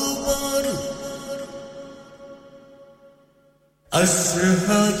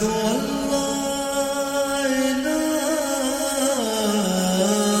أشهد أن لا إله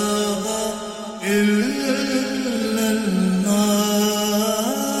إلا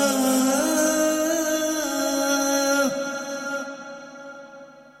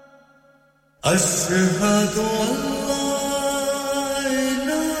ashhadu an la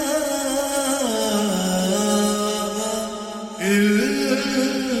ilaha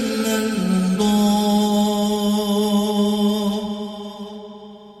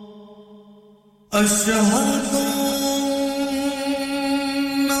illallah ashhadu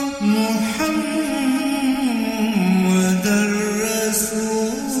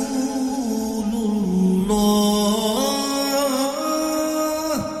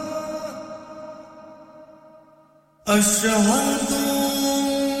أشهد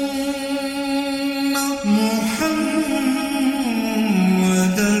أن محمدًا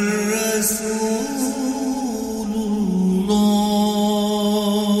رسول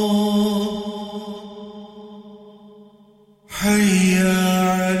الله حي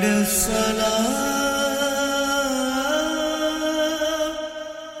على الصلاة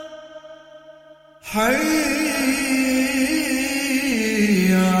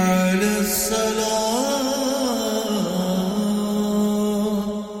حي على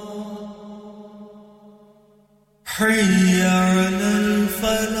الصلاة حي على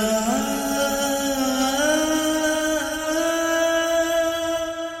الفلاح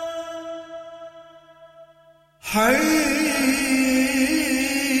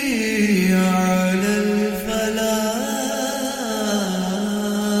حي على الفلاح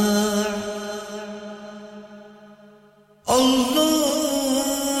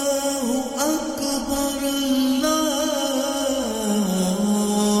الله أكبر الله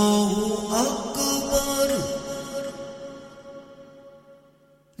أكبر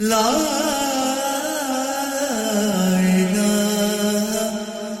لا إله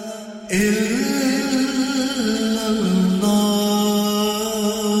إلا الله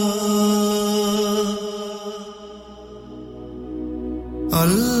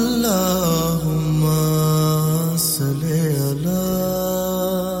اللهم صل على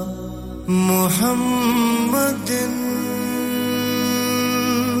محمد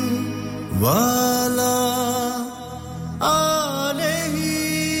وعلى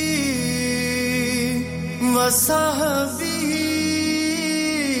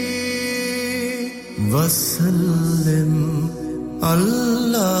وصحبه وسلم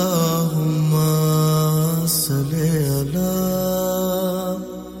اللهم صل على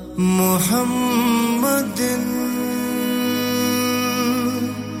محمد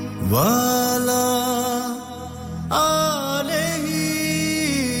وعلى آله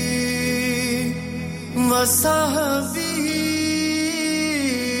وصحبه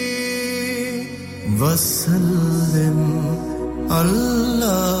وسلم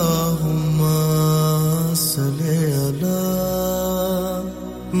اللهم صل على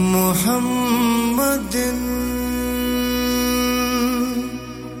محمد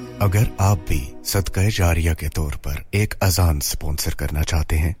अगर आप भी सदका जारिया के तौर पर एक अजान स्पॉन्सर करना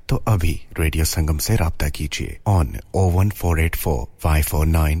चाहते हैं तो अभी रेडियो संगम से राब्ता कीजिए on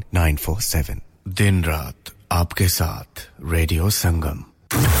 01484549947 दिन रात आपके साथ radio Sangam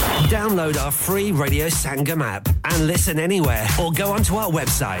Download our free Radio Sangam app and listen anywhere or go onto our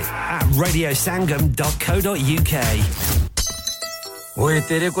website at radiosangam.co.uk. ओए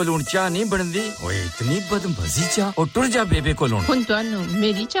तेरे को लूण चा नहीं बनदी ओए इतनी बदमजी चा और टुर जा बेबे को लूण हुन तानु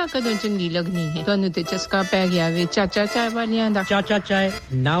मेरी चा कदों चंगी लगनी है तानु ते चस्का पै गया वे चाचा चाय वालियां दा चाचा चाय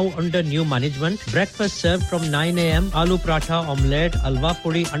now under new management breakfast served from 9 am aloo paratha omelette alwa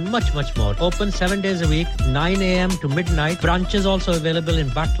puri and much more open 7 days a week 9 am to midnight branches also available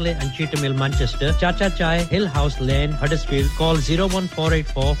in Batley and Cheetham Hill Manchester Chacha Chai Hill House Lane Huddersfield call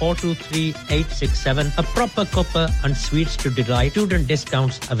 01484 423 867 a proper cuppa and sweets to delight student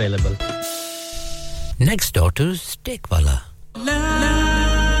discounts available. Next door to Steakwala.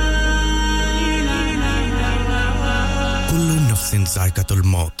 Kullu नफ्सिन जायकातुल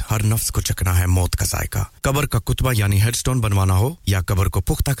मौत हर नफ्स को चखना है मौत का जायका कब्र का कुतबा यानी हेडस्टोन बनवाना हो या कब्र को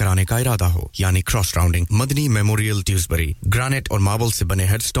पुख्ता कराने का इरादा हो यानी cross rounding Madni memorial Dewsbury granite और मार्बल से बने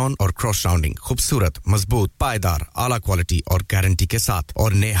हेडस्टोन और क्रॉस राउंडिंग खूबसूरत मजबूत पायदार आला क्वालिटी और गारंटी के साथ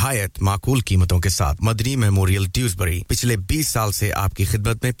और निहायत माकूल कीमतों के साथ मदनी मेमोरियल ड्यूसबरी पिछले 20 साल से आपकी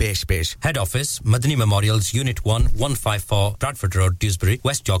खिदमत में पेश head office Madni memorials unit 1 154 Bradford road Dewsbury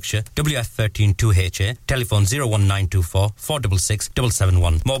west Yorkshire WF13 2HA telephone 01924 466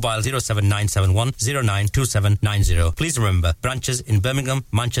 771 mobile 07971 092790 please remember branches in Birmingham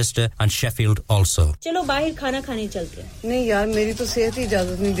Manchester and Sheffield also चलो बाहर खाना खाने चलते हैं नहीं यार मेरी तो सेहत ही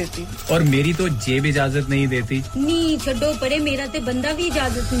इजाजत नहीं देती और मेरी तो जेब इजाजत नहीं देती नहीं छोड़ो परे मेरा ते बंदा भी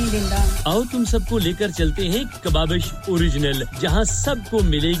इजाजत नहीं देता आओ तुम सबको लेकर चलते हैं कबाबिश ओरिजिनल जहां सबको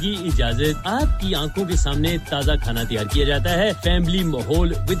मिलेगी इजाजत आपकी आंखों के सामने ताजा खाना तैयार किया जाता है फैमिली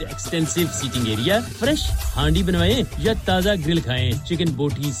माहौल with extensive seating area fresh handi बनवाएं या ताजा ग्रिल खाएं chicken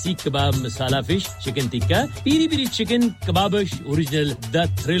boti seekh kebab masala fish chicken tikka peri peri chicken Kababish original the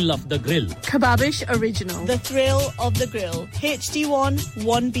thrill of the grill Kababish Original The Thrill of the Grill HD1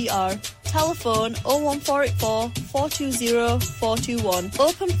 1BR Telephone 01484 420 421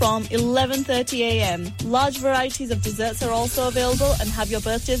 Open from 11:30 a.m. Large varieties of desserts are also available and have your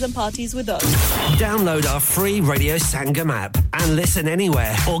birthdays and parties with us. Download our free Radio Sangam app and listen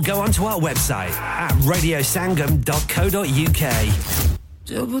anywhere or go onto our website at radiosangam.co.uk.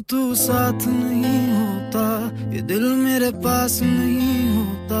 जब तू साथ नहीं होता ये दिल मेरे पास नहीं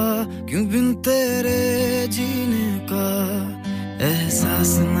होता क्यों बिन तेरे जीने का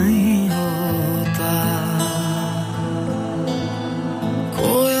एहसास नहीं होता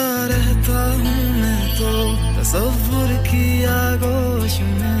खोया रहता हूँ मैं तो तसव्वुर की आगोश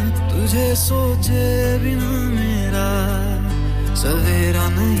में तुझे सोचे बिना मेरा सवेरा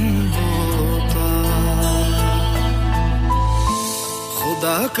नहीं होता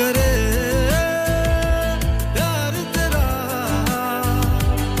खुदा करे प्यार तेरा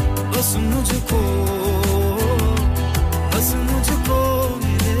बस मुझको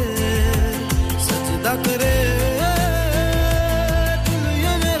मिले सजदा करे दिल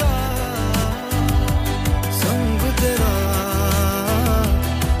ये मेरा संग तेरा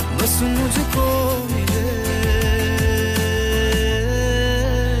बस मुझको मिले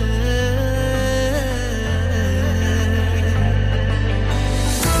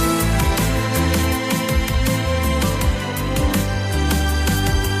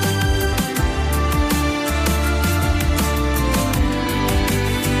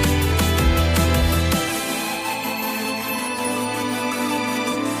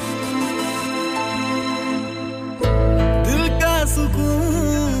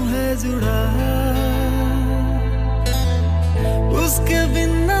उसके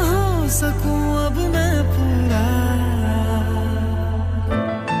बिन न हो सकूं अब मैं पूरा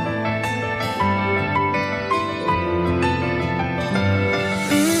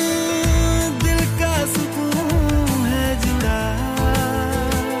दिल का सुकून है जुड़ा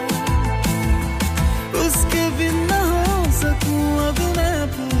उसके बिन न हो सकूं अब मैं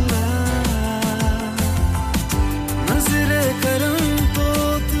पूरा नजरे करम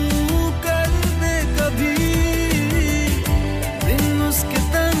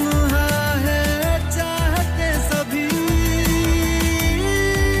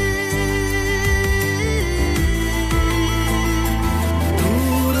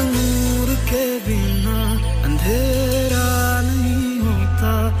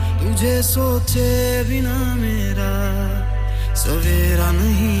सोचे बिना मेरा सवेरा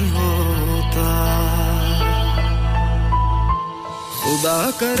नहीं होता खुदा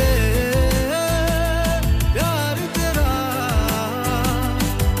करे प्यार तेरा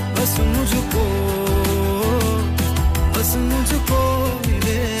बस मुझको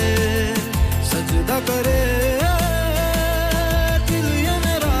मिले सजदा करे दिल ये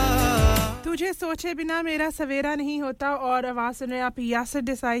मेरा तुझे सोचे बिना मेरा सवेरा नहीं होता और आवाज सुन रहे आप यासिर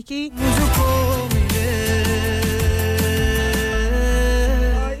देसाई की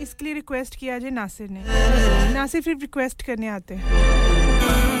और इसके लिए रिक्वेस्ट किया जी नासिर ने नासिर फिर रिक्वेस्ट करने आते हैं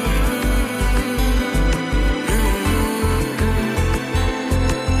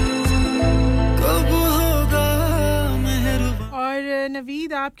और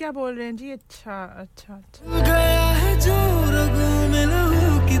नवीद आप क्या बोल रहे हैं जी अच्छा गया है जो रगों में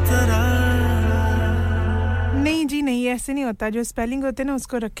लहू की तरह नहीं जी नहीं ऐसे नहीं होता जो स्पेलिंग होते हैं ना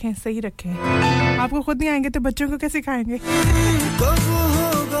उसको रखें सही रखें आपको खुद नहीं आएंगे तो बच्चों को कैसे सिखाएंगे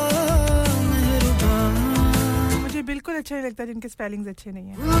मुझे बिल्कुल अच्छा नहीं लगता जिनके स्पेलिंग्स अच्छे नहीं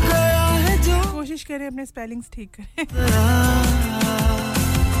हैं कोशिश करें अपने स्पेलिंग्स ठीक करें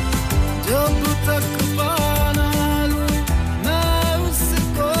जब तक पाना लूं मैं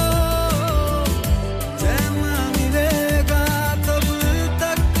उसको जैना मिलेगा तब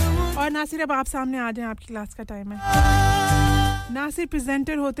तक और नासिर अब आप सामने आ जाएं आपकी क्लास का टाइम है नासिर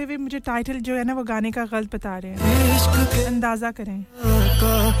प्रेजेंटर होते हुए मुझे टाइटल जो है ना वो गाने का गलत बता रहे हैं अंदाजा करें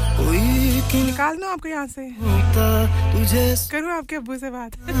निकाल दो आपको यहाँ से करूँ आपके अब्बू से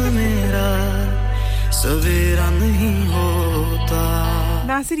बात मेरा सवेरा नहीं होता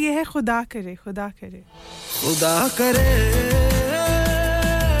नासिर ये है खुदा करे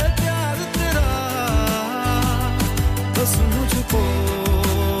प्यार तेरा बस मुझको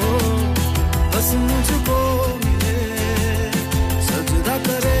मिले सजदा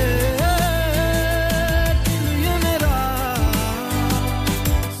करे दिल ये मेरा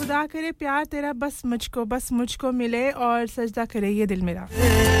खुदा करे प्यार तेरा बस मुझको मिले और सजदा करे ये दिल मेरा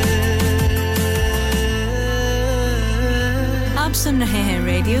आप सुन रहे हैं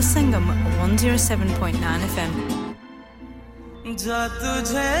रेडियो संगम 107.9 FM जा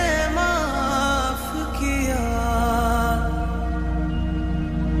तुझे माफ किया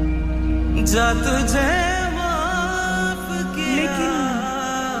जा तुझे माफ किया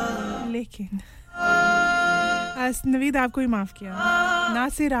लेकिन नवीद आपको भी माफ किया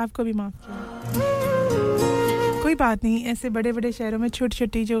नासिर आपको भी माफ किया कोई बात नहीं ऐसे बड़े-बड़े शहरों में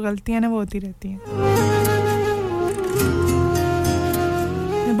छोटी-छोटी जो गलतियां ना वो होती रहती हैं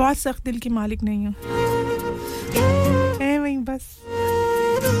मैं बहुत सख्त दिल की मालिक नहीं हूं ए वही बस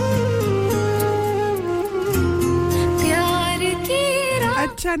प्यार की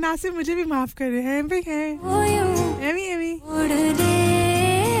अच्छा नासिर मुझे भी माफ कर रहे हैं भाई हैं एवी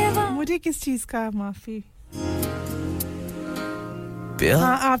मुझे किस चीज का माफी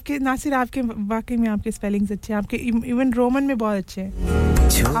हाँ आपके नासिर आपके वाकई में आपके स्पेलिंग्स अच्छे हैं आपके इवन रोमन में बहुत अच्छे हैं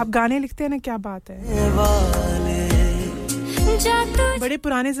आप गाने लिखते हैं ना क्या बात है बड़े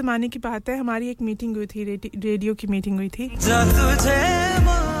पुराने ज़माने की बात है हमारी एक मीटिंग हुई थी रेडियो की मीटिंग हुई थी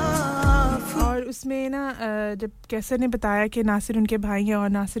और उसमें ना जब कैसर ने बताया कि नासिर उनके भाई हैं और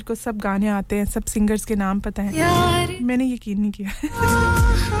नासिर को सब गाने आते हैं सब सिंगर्स के नाम पता हैं मैंने यकीन नहीं किया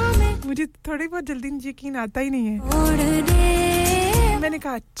मुझे थोड़ी बहुत जल्दी यकीन आता ही नहीं है मैंने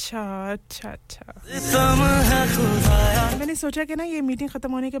कहा अच्छा मैंने सोचा कि ना ये मीटिंग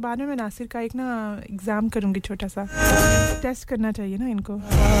खत्म होने के बाद में मैं नासिर का एक ना एग्जाम करूंगी छोटा सा टेस्ट करना चाहिए ना इनको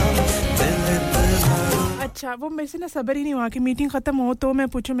अच्छा वो मेरे से ना सब्र ही नहीं हुआ कि मीटिंग खत्म हो तो मैं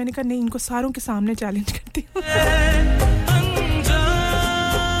पूछूं मैंने कहा नहीं इनको सारों के सामने चैलेंज करती हूं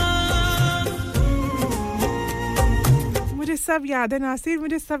मुझे सब याद है नासिर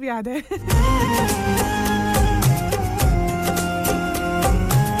मुझे सब याद है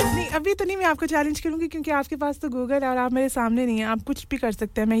अभी तो नहीं मैं आपको चैलेंज करूंगी क्योंकि आपके पास तो गूगल है और आप मेरे सामने नहीं हैं आप कुछ भी कर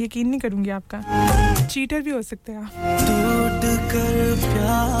सकते हैं मैं यकीन नहीं करूंगी आपका चीटर भी हो सकते हैं आप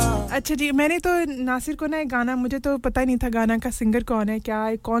अच्छा जी मैंने तो नासिर को ना एक गाना मुझे तो पता ही नहीं था गाना का सिंगर कौन है क्या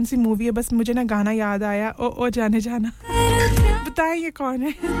है कौन सी मूवी है बस मुझे ना गाना याद आया ओ जाने जाना बताएं ये कौन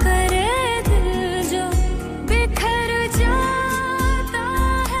है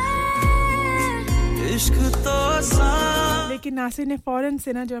इश्क तो लेकिन नासिर ने फौरन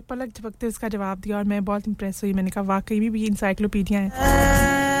से ना जब पलक झपकते उसका जवाब दिया और मैं बहुत इंप्रेस हुई मैंने कहा वाकई में भी एनसाइक्लोपीडिया है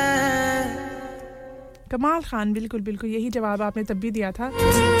कमाल खान बिल्कुल बिल्कुल यही जवाब आपने तब भी दिया था ओ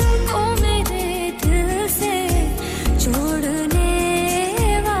मेरे दिल से छोड़ने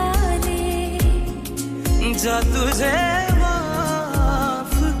वाले जा तुझे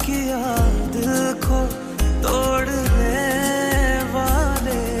माफ किया दिल को तोड़ने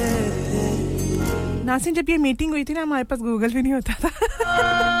नासिर जब ये मीटिंग हुई थी ना हमारे पास गूगल भी नहीं होता था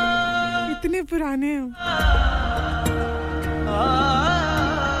इतने पुराने हैं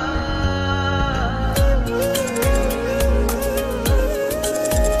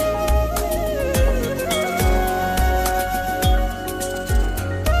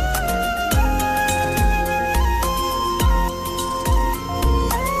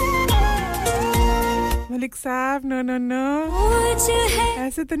मलिक साहब नो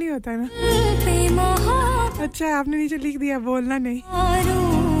ऐसे तो नहीं होता ना अच्छा आपने नीचे लिख दिया बोलना नहीं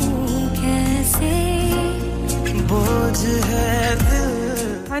बोझ है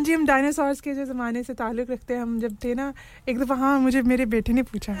दिल हाँ जी हम डायनासोर्स के जो ज़माने से ताल्लुक़ रखते हैं हम जब थे ना एक दफ़ा हाँ मुझे मेरे बेटे ने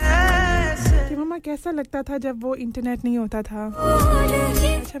पूछा कि मम्मा कैसा लगता था जब वो इंटरनेट नहीं होता था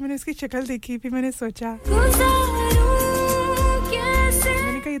अच्छा मैंने उसकी शक्ल देखी फिर मैंने सोचा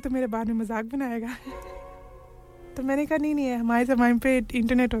मैंने कहा ये तो मेरे बारे में मजाक बनाएगा तो मैंने कहा नहीं है हमारे ज़माने पे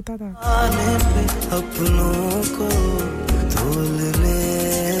इंटरनेट होता था अपनों को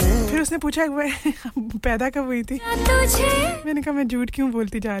फिर उसने पूछा पैदा कब हुई थी मैंने कहा मैं झूठ क्यों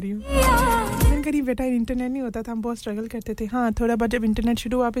बोलती जा रही हूँ मैंने कहा बेटा इंटरनेट नहीं होता था हम बहुत स्ट्रगल करते थे हाँ थोड़ा बहुत जब इंटरनेट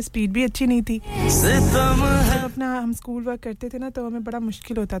शुरू हुआ पे स्पीड भी अच्छी नहीं थी अपना हम स्कूल वर्क करते थे ना तो हमें बड़ा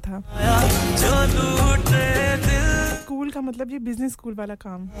मुश्किल होता था स्कूल का मतलब ये बिजनेस स्कूल वाला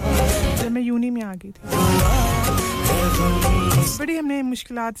काम जब मैं यूनी में आ गई थी बड़ी हमने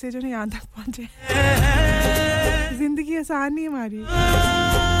मुश्किलात से जो है यहाँ तक पहुँचे जिंदगी आसान नहीं हमारी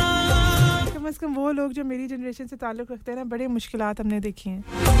कम से कम वो लोग जो मेरी जनरेशन से ताल्लुक़ रखते हैं ना बड़े मुश्किलात हमने देखी हैं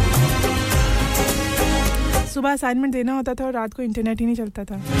सुबह असाइनमेंट देना होता था और रात को इंटरनेट ही नहीं चलता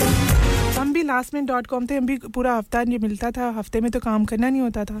था हम भी lastminute.com थे हम भी पूरा हफ्ता ये मिलता था हफ्ते में तो काम करना नहीं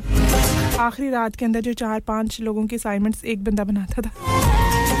होता था आखिरी रात के अंदर जो 4-5 लोगों की असाइनमेंट्स एक बंदा बनाता था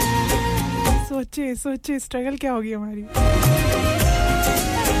सोचे स्ट्रगल क्या होगी हमारी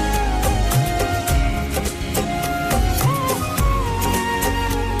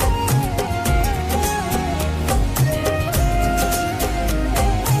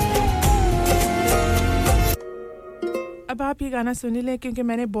अब आप आप ये गाना सुन ही लें क्योंकि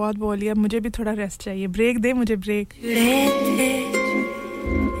मैंने बहुत बोल लिया मुझे भी थोड़ा रेस्ट चाहिए ब्रेक दे मुझे ब्रेक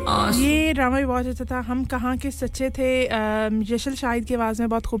ये ड्रामा भी बहुत अच्छा था हम कहाँ के सच्चे थे यशल शाहिद की आवाज़ में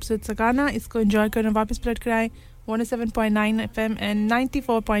बहुत खूबसूरत सा गाना इसको एंजॉय करना वापस प्ले कराएं 107.9 FM and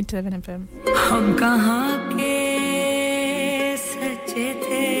 94.7 FM हम कहाँ के सच्चे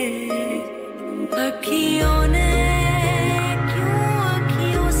थे अखियों ने क्यों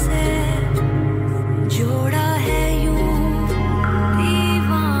अखियों से जोड़ा है यूं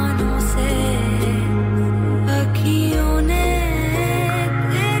दीवानों से अखियों ने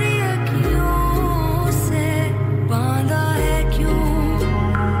तेरी अखियों से बांधा है क्यों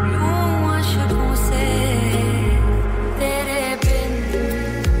यूं आशिकों से तेरे बिन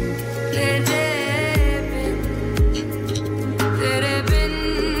तेरे बिन तेरे बिन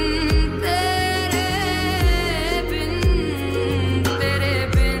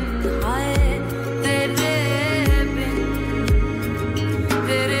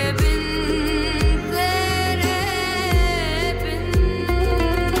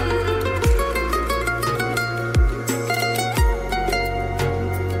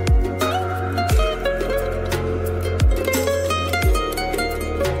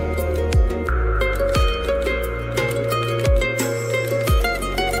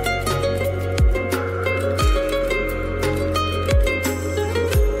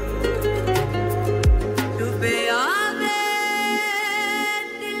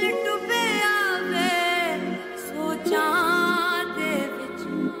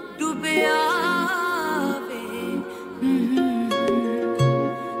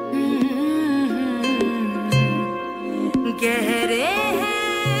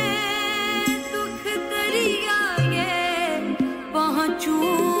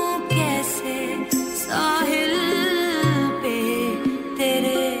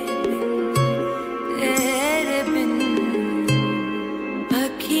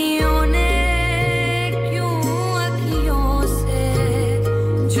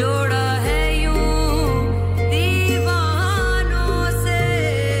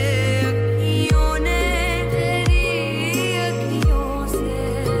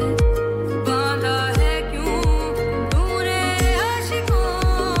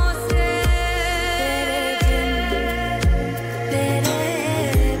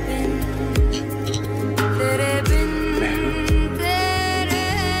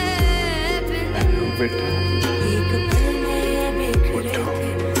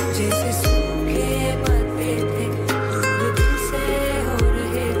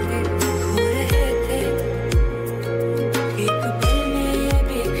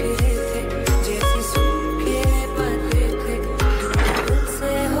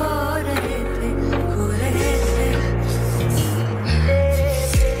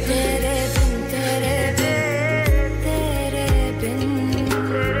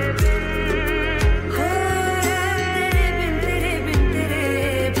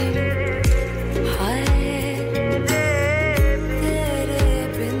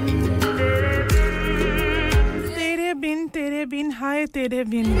तेरे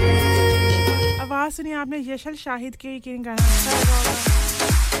बिन आवाज सुनी आपने यशल शाहिद के की गाना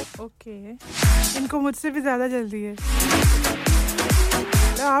ओके इनको मुझसे भी ज्यादा जल्दी है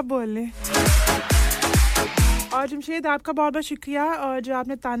तो आप बोल लें और जमशेद आपका बहुत बहुत शुक्रिया और जो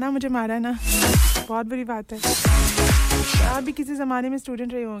आपने ताना मुझे मारा ना बहुत बड़ी बात है आप भी किसी ज़माने में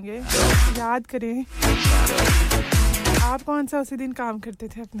स्टूडेंट रहे होंगे याद करें आप कौन सा उसी दिन काम करते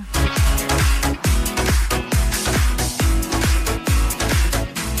थे अपना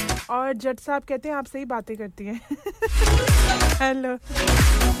और जज साहब कहते हैं आप सही बातें करती हैं हेलो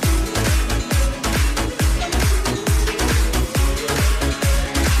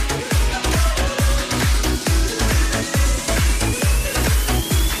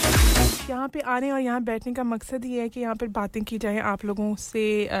यहाँ पे आने और यहाँ बैठने का मकसद ये है कि यहाँ पर बातें की जाएं आप लोगों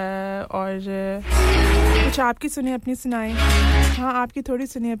से और कुछ आपकी सुने अपनी सुनाएं हाँ आपकी थोड़ी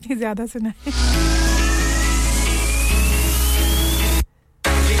सुने अपनी ज़्यादा सुनाएं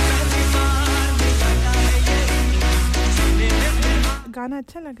गाना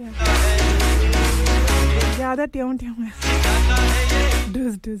अच्छा लगा ज़्यादा ट्यून ट्यून है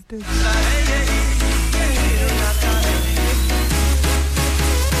डुस डुस डुस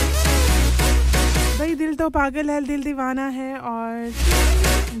भाई दिल तो पागल है दिल दीवाना है और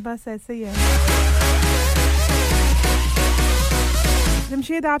बस ऐसे ही है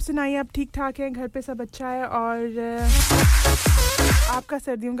जमशेद आप सुनाइए आप ठीक ठाक हैं घर पे सब अच्छा है और आपका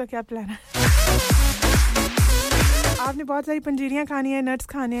सर्दियों का क्या प्लान है आपने बहुत सारी पंजीरियां खानी है नट्स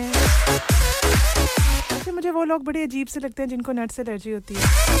खाने हैं मुझे वो लोग बड़े अजीब से लगते हैं जिनको नट्स से एलर्जी होती है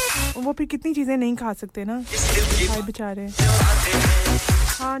वो फिर कितनी चीजें नहीं खा सकते ना भाई बेचारे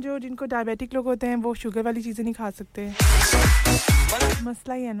हाँ जो जिनको डायबिटिक लोग होते हैं वो शुगर वाली चीजें नहीं खा सकते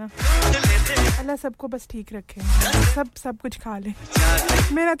मसला ही है ना अल्लाह सबको बस ठीक रखे सब कुछ खा ले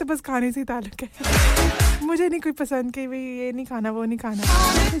मेरा तो बस खाने से ही ताल्लुक है मुझे नहीं कोई पसंद कि भाई ये नहीं खाना वो नहीं खाना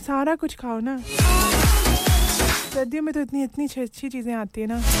सारा कुछ खाओ ना सर्दियों में तो इतनी अच्छी चीजें आती है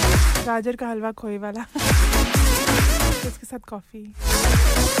ना गाजर का हलवा खोए वाला उसके साथ कॉफी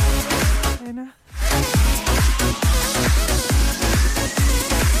है ना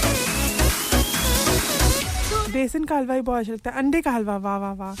बेसन का हलवा भी बहुत अच्छा लगता है अंडे का हलवा वाह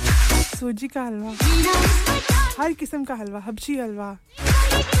वाह वाह सूजी का हलवा हर किस्म का हलवा हबशी हलवा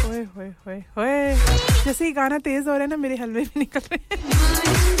ओए होए होए होए जैसे ही गाना तेज हो रहा है ना मेरे हलवे भी निकल रहे हैं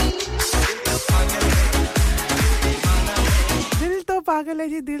दिल तो पागल है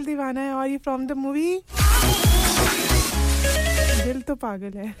जी दिल दीवाना है और ये फ्रॉम द मूवी दिल तो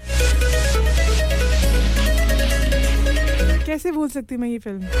पागल है कैसे भूल सकती मैं ये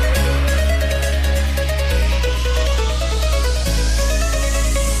फिल्म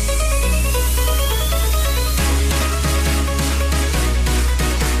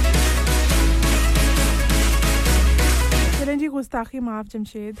जी गुस्ताखी माफ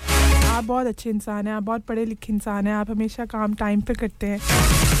जमशेद आप बहुत अच्छे इंसान हैं आप बहुत पढ़े लिखे इंसान हैं आप हमेशा काम टाइम पे करते हैं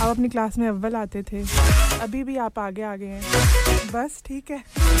आप अपनी क्लास में अव्वल आते थे अभी भी आप आगे हैं बस ठीक है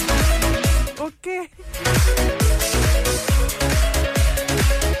ओके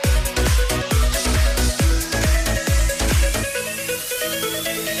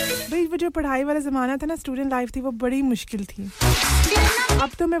भाई वो जो पढ़ाई वाला ज़माना था ना स्टूडेंट लाइफ थी वो बड़ी मुश्किल थी अब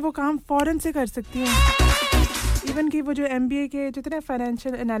तो मैं वो काम फ़ौरन से कर सकती हूँ इवन कि वो जो MBA के जो थे ना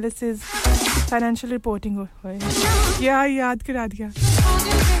फाइनेंशियल एनालिसिस फाइनेंशियल रिपोर्टिंग हो क्या याद करा दिया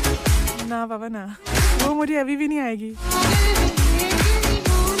ना बाबा ना वो मुझे अभी भी नहीं आएगी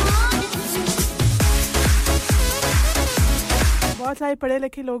बहुत सारे पढ़े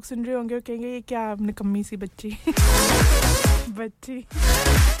लिखे लोग सुन रहे होंगे और कहेंगे ये क्या निकम्मी सी बच्ची बच्ची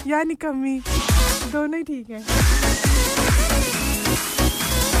या निकम्मी दोनों ही ठीक है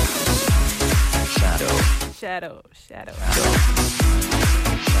Shadow.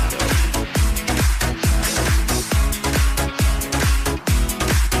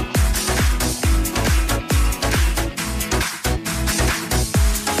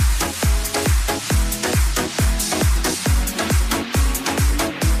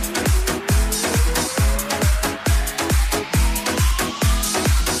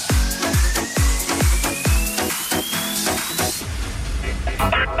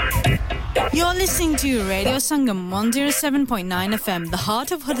 You're listening to Radio Sangam 107.9 FM, the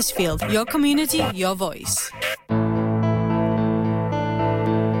heart of Huddersfield. Your community, your voice.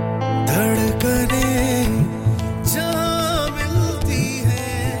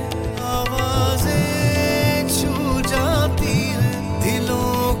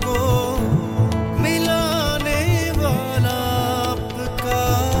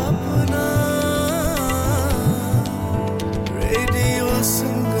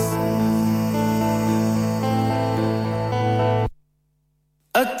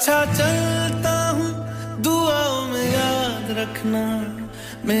 अच्छा चलता हूँ दुआओं में याद रखना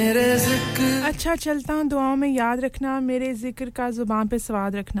मेरे जिक्र अच्छा चलता हूँ दुआओं में याद रखना मेरे जिक्र का जुबान पे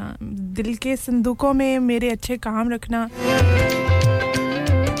स्वाद रखना दिल के संदूकों में मेरे अच्छे काम रखना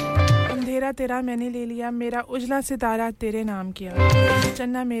अंधेरा तेरा मैंने ले लिया मेरा उजला सितारा तेरे नाम किया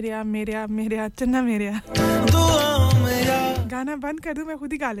चन्ना मेरे चन्ना मेरे दुआओं में याद गाना बंद कर दूं मैं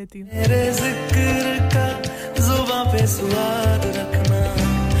खुद ही गा लेती हूँ मेरे जिक्र का जुबान पे स्वाद रखना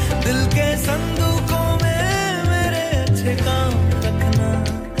दिल के संदूकों में मेरे अच्छे काम रखना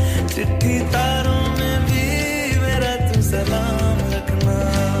चिट्ठी तारों में भी मेरा तू सलाम रखना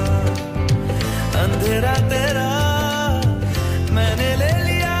अंधेरा तेरा मैंने ले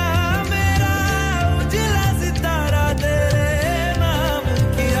लिया मेरा उजला सितारा तेरे नाम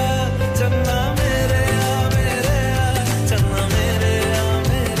किया चन्ना मेरे चन्ना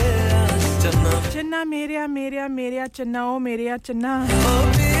मेरे चन्ना ओ मेरे चन्ना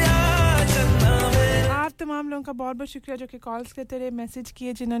आप तमाम लोगों का बहुत-बहुत शुक्रिया जो कि कॉल्स करते रहे मैसेज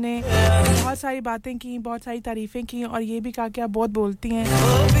किए जिन्होंने बहुत सारी बातें की बहुत सारी तारीफें की और ये भी कहा कि आप बहुत बोलती हैं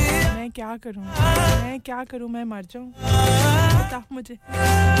मैं क्या करूं मैं मर जाऊं बता मुझे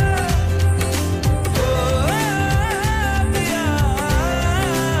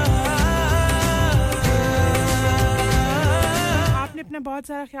आपने अपना बहुत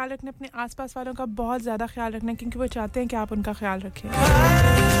सारा ख्याल रखना अपने आसपास वालों का बहुत ज़्यादा ख्याल रखना क्योंकि वो चाहते हैं कि आप उनका ख्याल रखें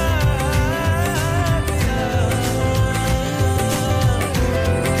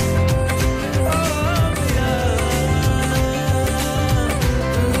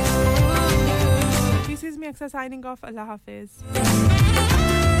Aqsa signing off. Allah Hafiz.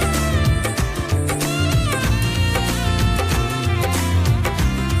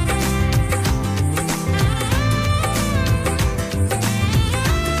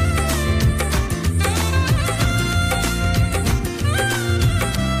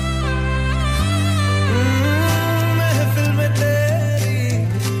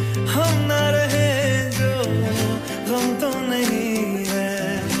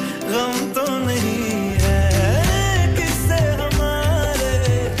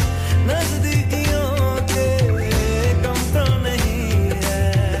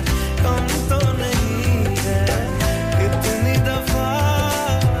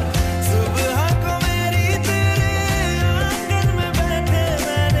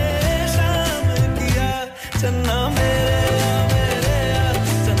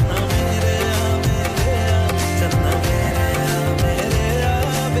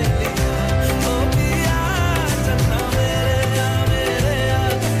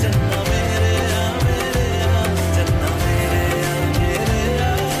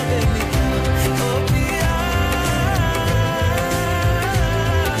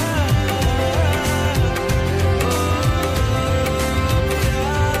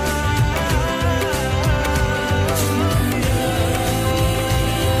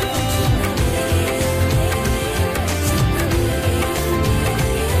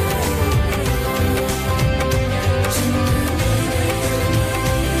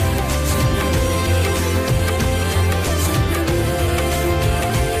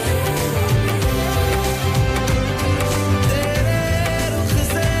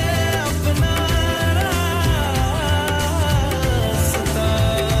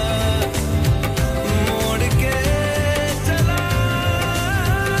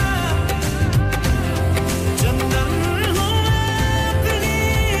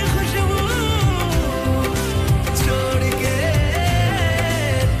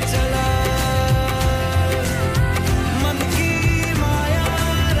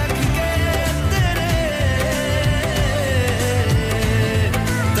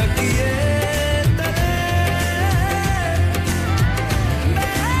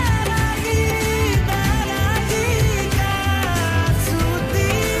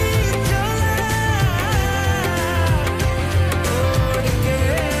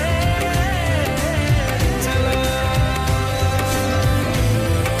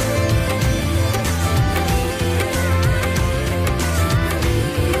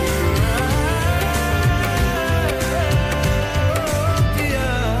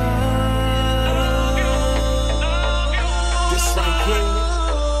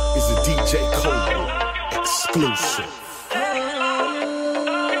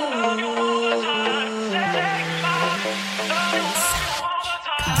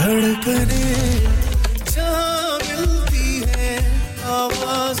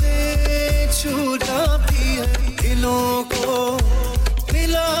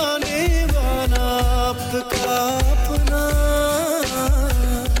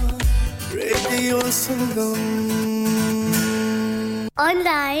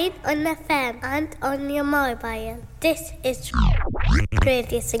 Online, on FM, and on your mobile. This is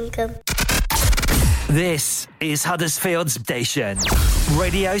Radio Sangam. This is Huddersfield's station,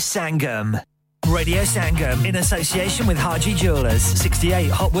 Radio Sangam. Radio Sangam, in association with Haji Jewellers, 68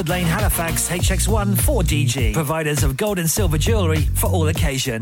 Hotwood Lane, Halifax, HX1 4DG. Providers of gold and silver jewellery for all occasions.